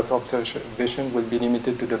object of observation will be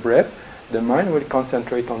limited to the breath. The mind will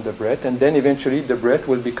concentrate on the breath, and then eventually the breath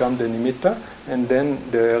will become the nimitta, and then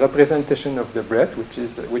the representation of the breath,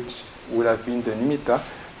 which would have been the nimitta,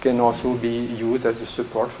 can also be used as a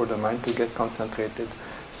support for the mind to get concentrated.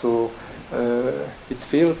 So it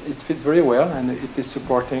fits very well, and it is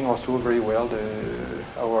supporting also very well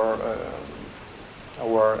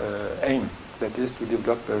our aim, that is to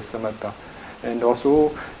develop samatha. And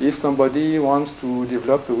also, if somebody wants to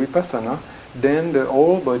develop a vipassana, then the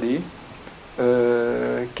whole body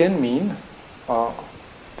can mean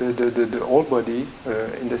the whole body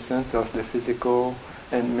in the sense of the physical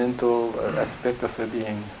and mental aspect of a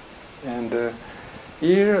being. And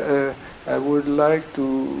here I would like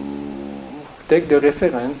to take the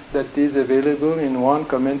reference that is available in one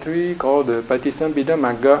commentary called the Patisambhida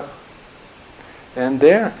Magga. And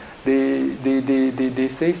there they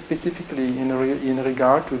say specifically in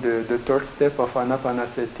regard to the third step of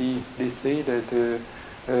Anapanasati, they say that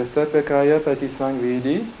Sapakaya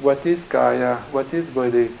Patisangvedi, what is kaya, what is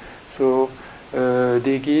body? So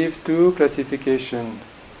they give two classifications.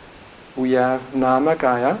 We have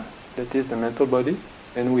Namakaya, that is the mental body,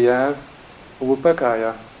 and we have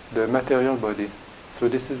Rupakaya, the material body. So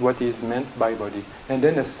this is what is meant by body. And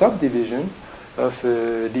then a subdivision of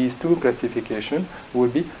these two classifications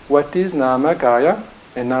would be what is Namakaya,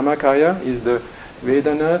 and Namakaya is the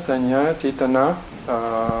Vedana, Sanya, Cetana,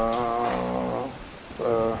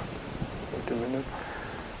 wait a minute.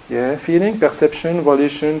 Yeah, feeling, perception,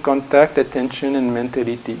 volition, contact, attention, and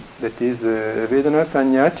mentality. That is Vedana,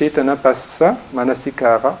 Sanya, Cetana, Passa,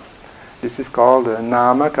 Manasikara. This is called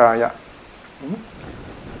Namakaya.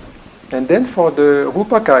 And then for the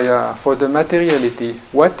Rupakaya, for the materiality,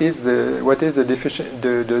 what is the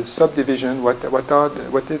subdivision? What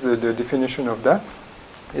is the definition of that?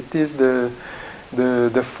 It is the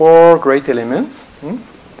four great elements,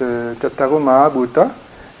 the Tattaro Mahabhuta,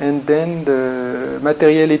 and then the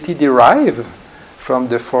materiality derived from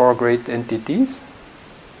the four great entities,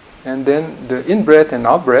 and then the in-breath and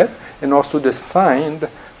out-breath, and also the sign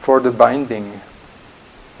for the binding,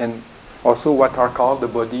 and also what are called the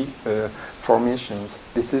body formations.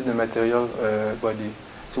 This is the material body.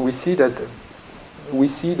 So we see that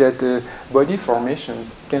body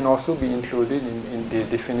formations can also be included in the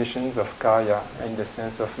definitions of kaya in the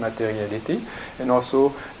sense of materiality, and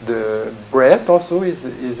also the breath also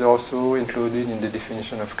is also included in the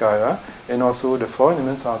definition of kaya, and also the four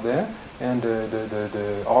elements are there, and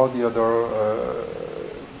all the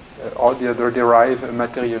other derived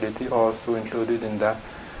materiality are also included in that.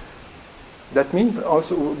 That means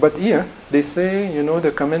also, but here they say,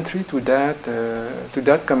 the commentary to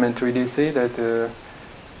that commentary, they say that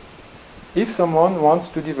if someone wants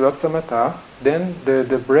to develop samatha, then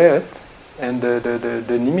the breath and the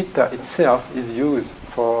nimitta itself is used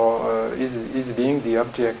for is being the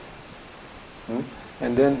object,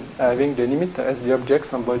 and then having the nimitta as the object,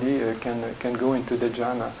 somebody can go into the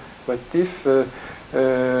jhana. But if the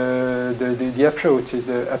approach is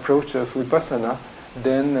the approach of vipassana,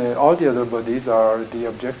 then all the other bodies are the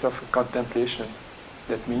objects of contemplation.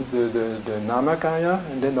 That means the Namakaya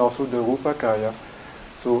and then also the Rupakaya.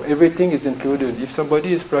 So everything is included. If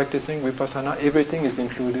somebody is practicing Vipassana, everything is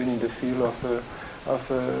included in the field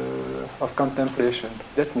of contemplation.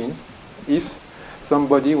 That means if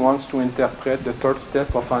somebody wants to interpret the third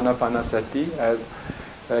step of Anapanasati as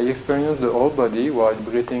experience the whole body while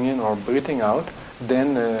breathing in or breathing out,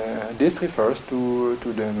 then this refers to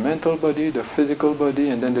the mental body, the physical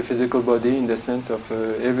body, and then the physical body in the sense of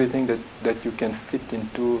everything that you can fit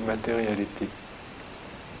into materiality.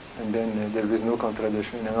 And then there is no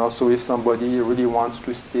contradiction. And also if somebody really wants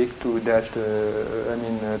to stick to that,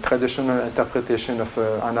 traditional interpretation of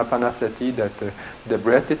Anapanasati, that the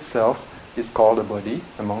breath itself is called a body,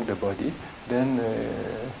 among the body, then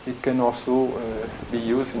it can also be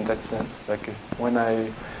used in that sense. Like when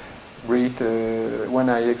I breathe,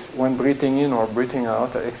 when breathing in or breathing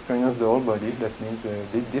out, I experience the whole body. That means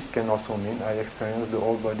this can also mean I experience the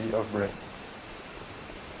whole body of breath.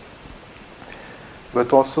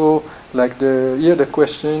 But also, like here the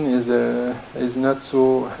question is not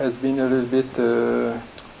so, has been a little bit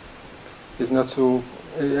is not so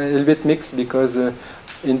a little bit mixed, because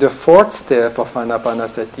in the fourth step of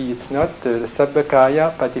Anapanasati, it's not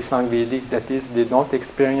Sabbakaya Patisangvedic, that is, they don't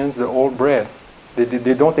experience the whole breath,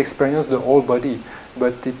 they don't experience the whole body,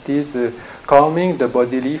 but it is calming the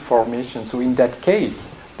bodily formation. So in that case,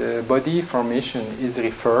 the body formation is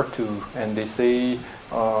referred to, and they say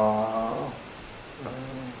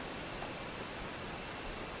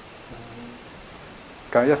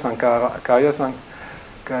Kaya Sankara.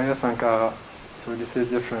 So this is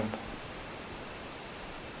different.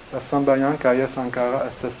 Asambayan Kaya Sankara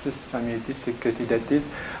Asasis Samiti Sikati. That is,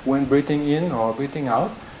 when breathing in or breathing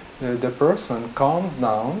out, the person calms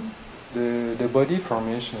down the body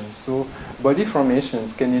formations. So body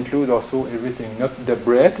formations can include also everything. Not the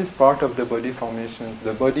breath is part of the body formations.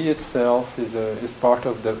 The body itself is part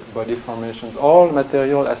of the body formations. All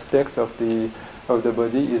material aspects of the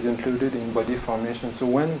body is included in body formation. So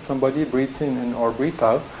when somebody breathes in or breathes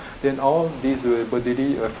out, then all these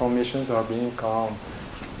bodily formations are being calm.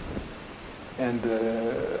 And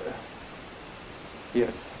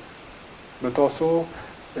yes, but also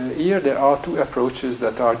here there are two approaches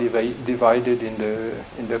that are divided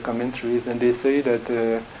in the commentaries, and they say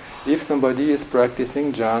that if somebody is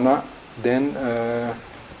practicing jhana, then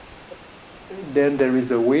there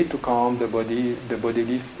is a way to calm the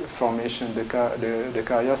bodily formation, the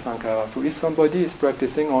kaya sankara. So if somebody is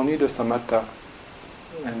practicing only the samatha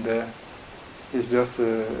and is just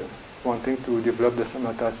wanting to develop the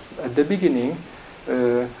samathas, at the beginning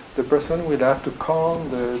the person will have to calm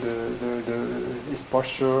his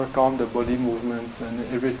posture, calm the body movements, and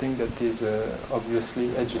everything that is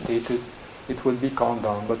obviously agitated, it will be calmed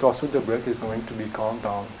down. But also the breath is going to be calmed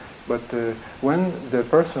down. But when the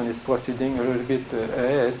person is proceeding a little bit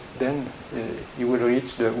ahead, then he will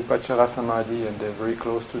reach the upachara samadhi and very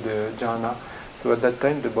close to the jhana. So at that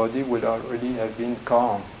time the body will already have been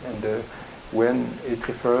calm, and when it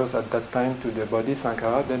refers at that time to the body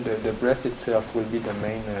sankara, then the breath itself will be the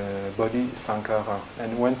main body sankara.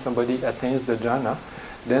 And when somebody attains the jhana,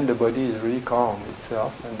 then the body is really calm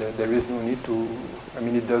itself, and there is no need to,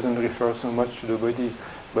 it doesn't refer so much to the body,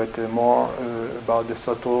 but more about the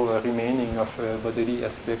subtle remaining of bodily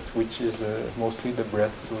aspects, which is mostly the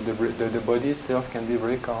breath. So the body itself can be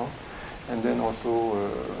very calm, and then also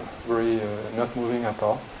very not moving at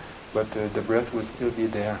all, but the breath will still be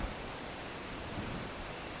there.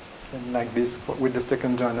 And like this with the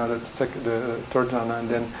second jhana, the third jhana, and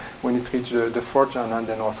then when it reaches the fourth jhana,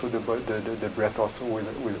 then also the breath also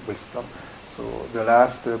will stop. So the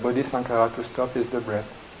last body sankara to stop is the breath.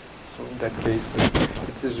 So in that case,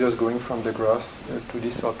 it is just going from the gross to the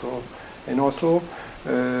subtle. And also,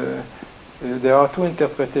 there are two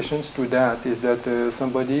interpretations to that. Is that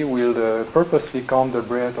somebody will purposely calm the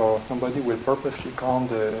breath, or somebody will purposely calm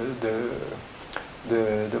the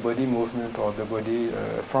body movement or the body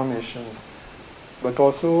formations. But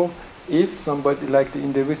also, if somebody, like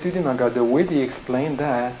in the Visuddhimagga, the way they explain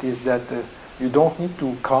that is that you don't need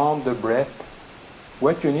to calm the breath.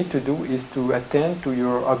 What you need to do is to attend to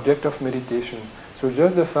your object of meditation. So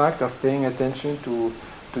just the fact of paying attention to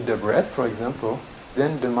the breath, for example,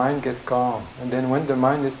 then the mind gets calm. And then when the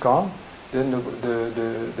mind is calm, then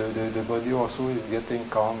the body also is getting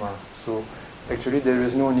calmer. So actually there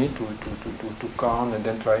is no need to calm and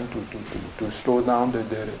then trying to slow down the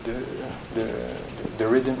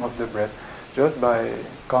rhythm of the breath. Just by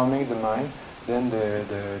calming the mind, then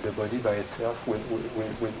the body by itself will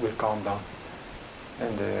calm down.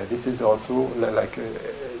 And this is also like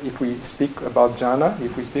if we speak about jhana,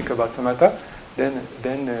 if we speak about samatha, then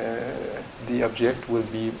the object will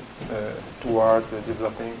be towards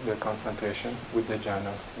developing the concentration with the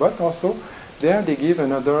jhanas. But also, there they give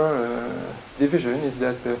another division, is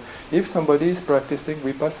that if somebody is practicing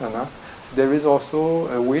vipassana, there is also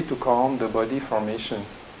a way to calm the body formation.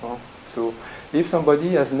 So if somebody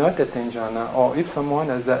has not attained jhana, or if someone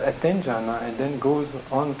has attained jhana and then goes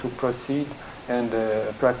on to proceed and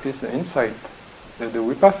practice the insight, the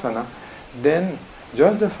vipassana, then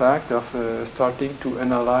just the fact of starting to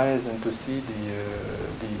analyze and to see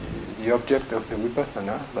the object of the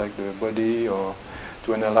vipassana, like the body, or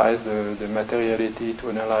to analyze the materiality, to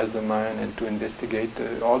analyze the mind, and to investigate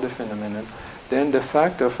all the phenomena, then the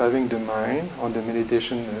fact of having the mind on the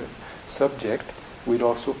meditation subject will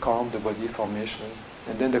also calm the body formations.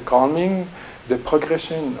 And then the calming, the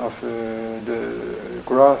progression of the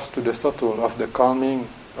gross to the subtle, of the calming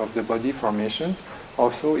of the body formations,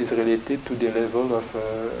 also is related to the level of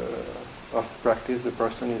practice the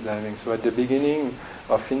person is having. So at the beginning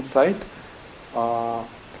of insight,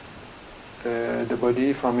 the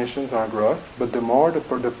body formations are gross, but the more the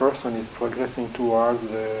person is progressing towards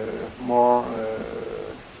the more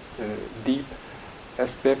deep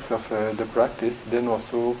aspects of the practice, then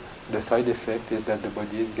also the side effect is that the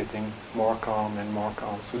body is getting more calm and more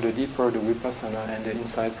calm. So the deeper the vipassana and the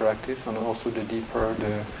insight practice, and also the deeper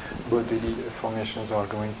the bodily formations are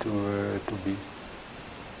going to be.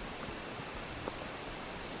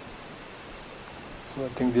 So I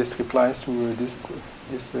think this replies to this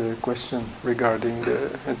question regarding the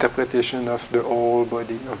interpretation of the whole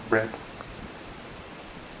body of breath.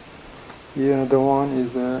 Here another one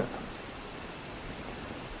is,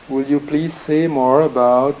 will you please say more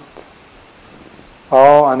about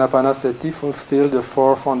how Anapanasati fulfills the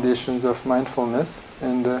four foundations of mindfulness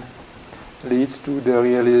and leads to the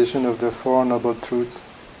realization of the Four Noble Truths?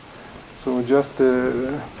 So just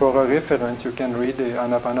for a reference, you can read the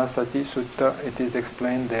Anapanasati Sutta. It is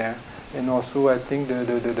explained there. And also, I think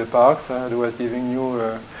the Parks was giving you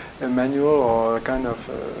a manual or a kind of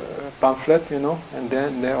pamphlet, and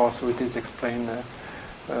then there also it is explained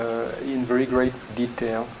in very great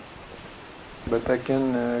detail. But I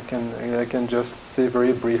can just say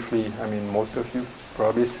very briefly. I mean, most of you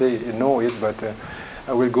probably know it, but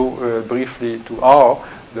I will go briefly to how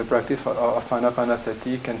the practice of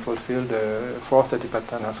Anapanasati can fulfill the four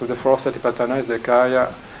Satipatthana. So the four Satipatthana is the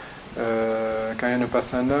Kaya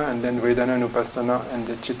Nupassana, and then Vedana Nupassana, and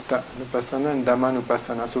the Chitta Nupassana, and Dhamma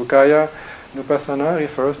Nupassana. So Kaya Nupassana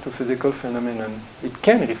refers to physical phenomenon. It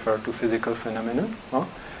can refer to physical phenomenon,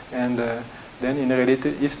 and then in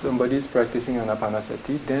reality, if somebody is practicing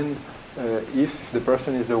Anapanasati, then if the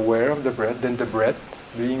person is aware of the breath, then the breath,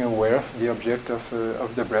 being aware of the object of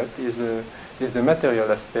the breath, is the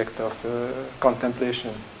material aspect of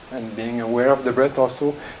contemplation. And being aware of the breath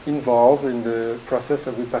also involves in the process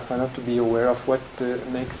of vipassana to be aware of what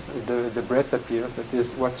makes the breath appears, that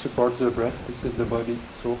is what supports the breath, this is the body.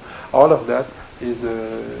 So all of that is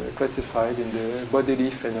classified in the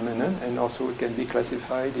bodily phenomenon, and also it can be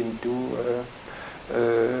classified into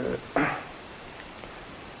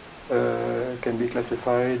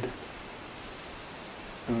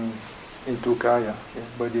into kaya,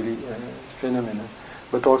 bodily phenomena.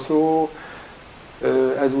 But also,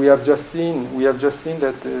 as we have just seen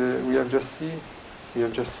that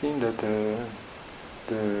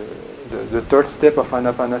the third step of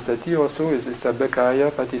Anapanasati also is the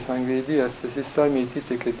Sabbakaya Patisangvedi Asasisa Miti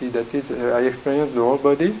Seketi. That is, I experience the whole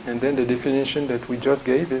body, and then the definition that we just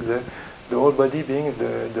gave is the whole body being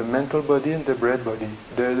the mental body and the breath body,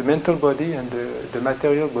 the mental body and the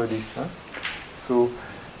material body. So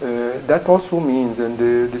that also means, and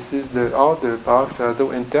this is how the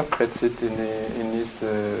Sayadaw interprets it in his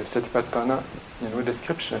Satipatthana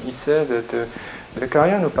description. He says that the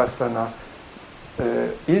Kaya Nupassana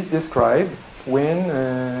is described when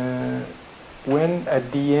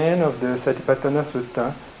at the end of the Satipatthana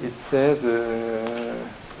Sutta it says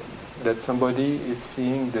that somebody is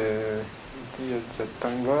seeing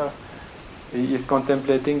he is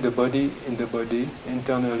contemplating the body in the body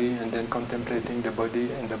internally, and then contemplating the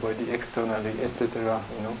body and the body externally, etc.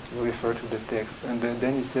 You refer to the text, and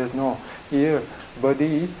then he says, no, here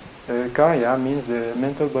body, kaya means the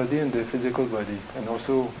mental body and the physical body, and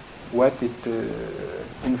also what it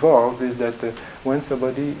involves is that when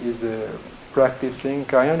somebody is practicing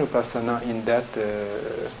kaya nupassana in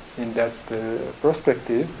that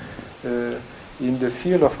perspective. In the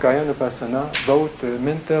field of Kaya Nupassana, both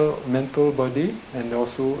mental body and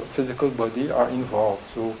also physical body are involved.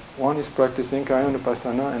 So one is practicing Kaya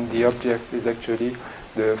Nupassana, and the object is actually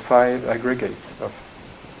the five aggregates of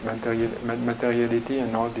materiality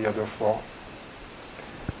and all the other four.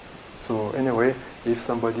 So anyway, if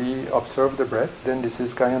somebody observes the breath, then this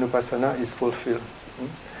is Kayanupassana is fulfilled.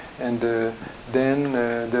 And then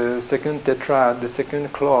the second tetrad, the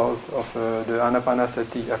second clause of the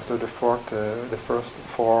Anapanasati after the first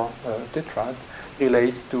four tetrads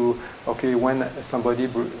relates to, okay, when somebody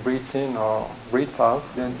breathes in or breathes out,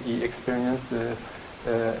 then he experiences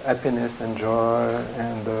happiness and joy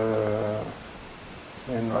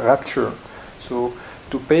and rapture. So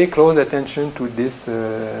to pay close attention to this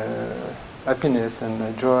happiness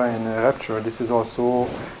and joy and rapture, this is also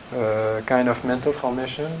kind of mental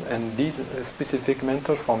formation, and these specific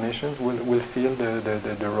mental formations will fill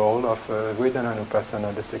the role of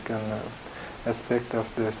Vedananupassana, the second aspect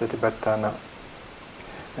of the Satipatthana.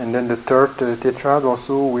 And then the third tetrad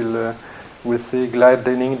also will say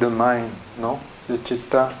gladdening the mind, no? The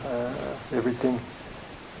chitta, everything.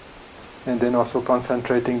 And then also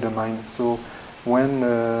concentrating the mind. So when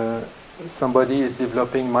somebody is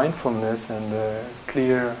developing mindfulness and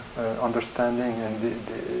clear understanding and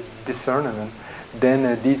discernment,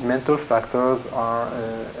 then these mental factors are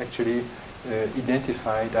actually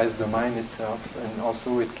identified as the mind itself, and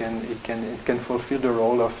also it can fulfill the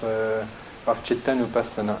role of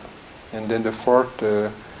Chittanupassana. And then the fourth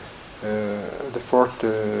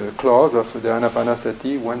clause of the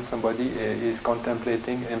Anapanasati, when somebody is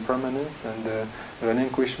contemplating impermanence and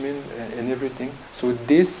relinquishment and everything. So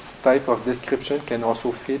this type of description can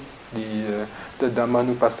also fit the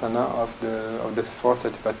Dhammanupassana of the four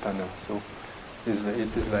Satipatthana. So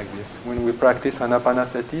it is like this. When we practice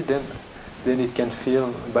Anapanasati, then it can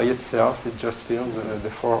feel by itself. It just feels the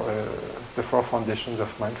four foundations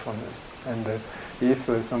of mindfulness. And if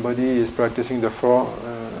somebody is practicing the four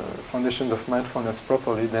foundations of mindfulness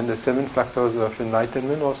properly, then the 7 factors of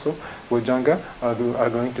enlightenment also, Bojjhanga, are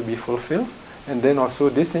going to be fulfilled. And then also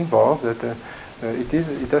this involves that it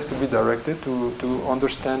has to be directed to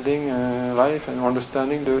understanding life and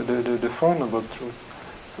understanding the Four Noble Truths.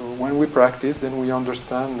 So when we practice, then we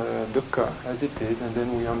understand dukkha as it is, and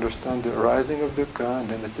then we understand the arising of dukkha and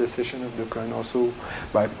then the cessation of dukkha. And also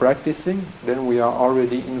by practicing, then we are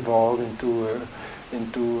already involved into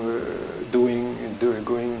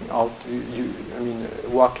going out,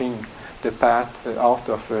 walking the path out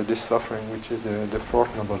of this suffering, which is the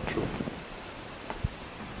Fourth Noble Truth.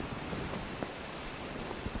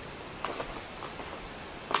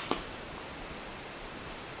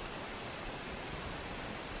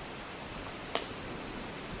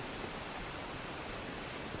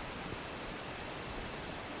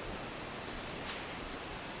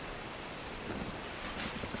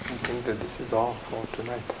 I think that this is all for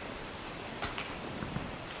tonight.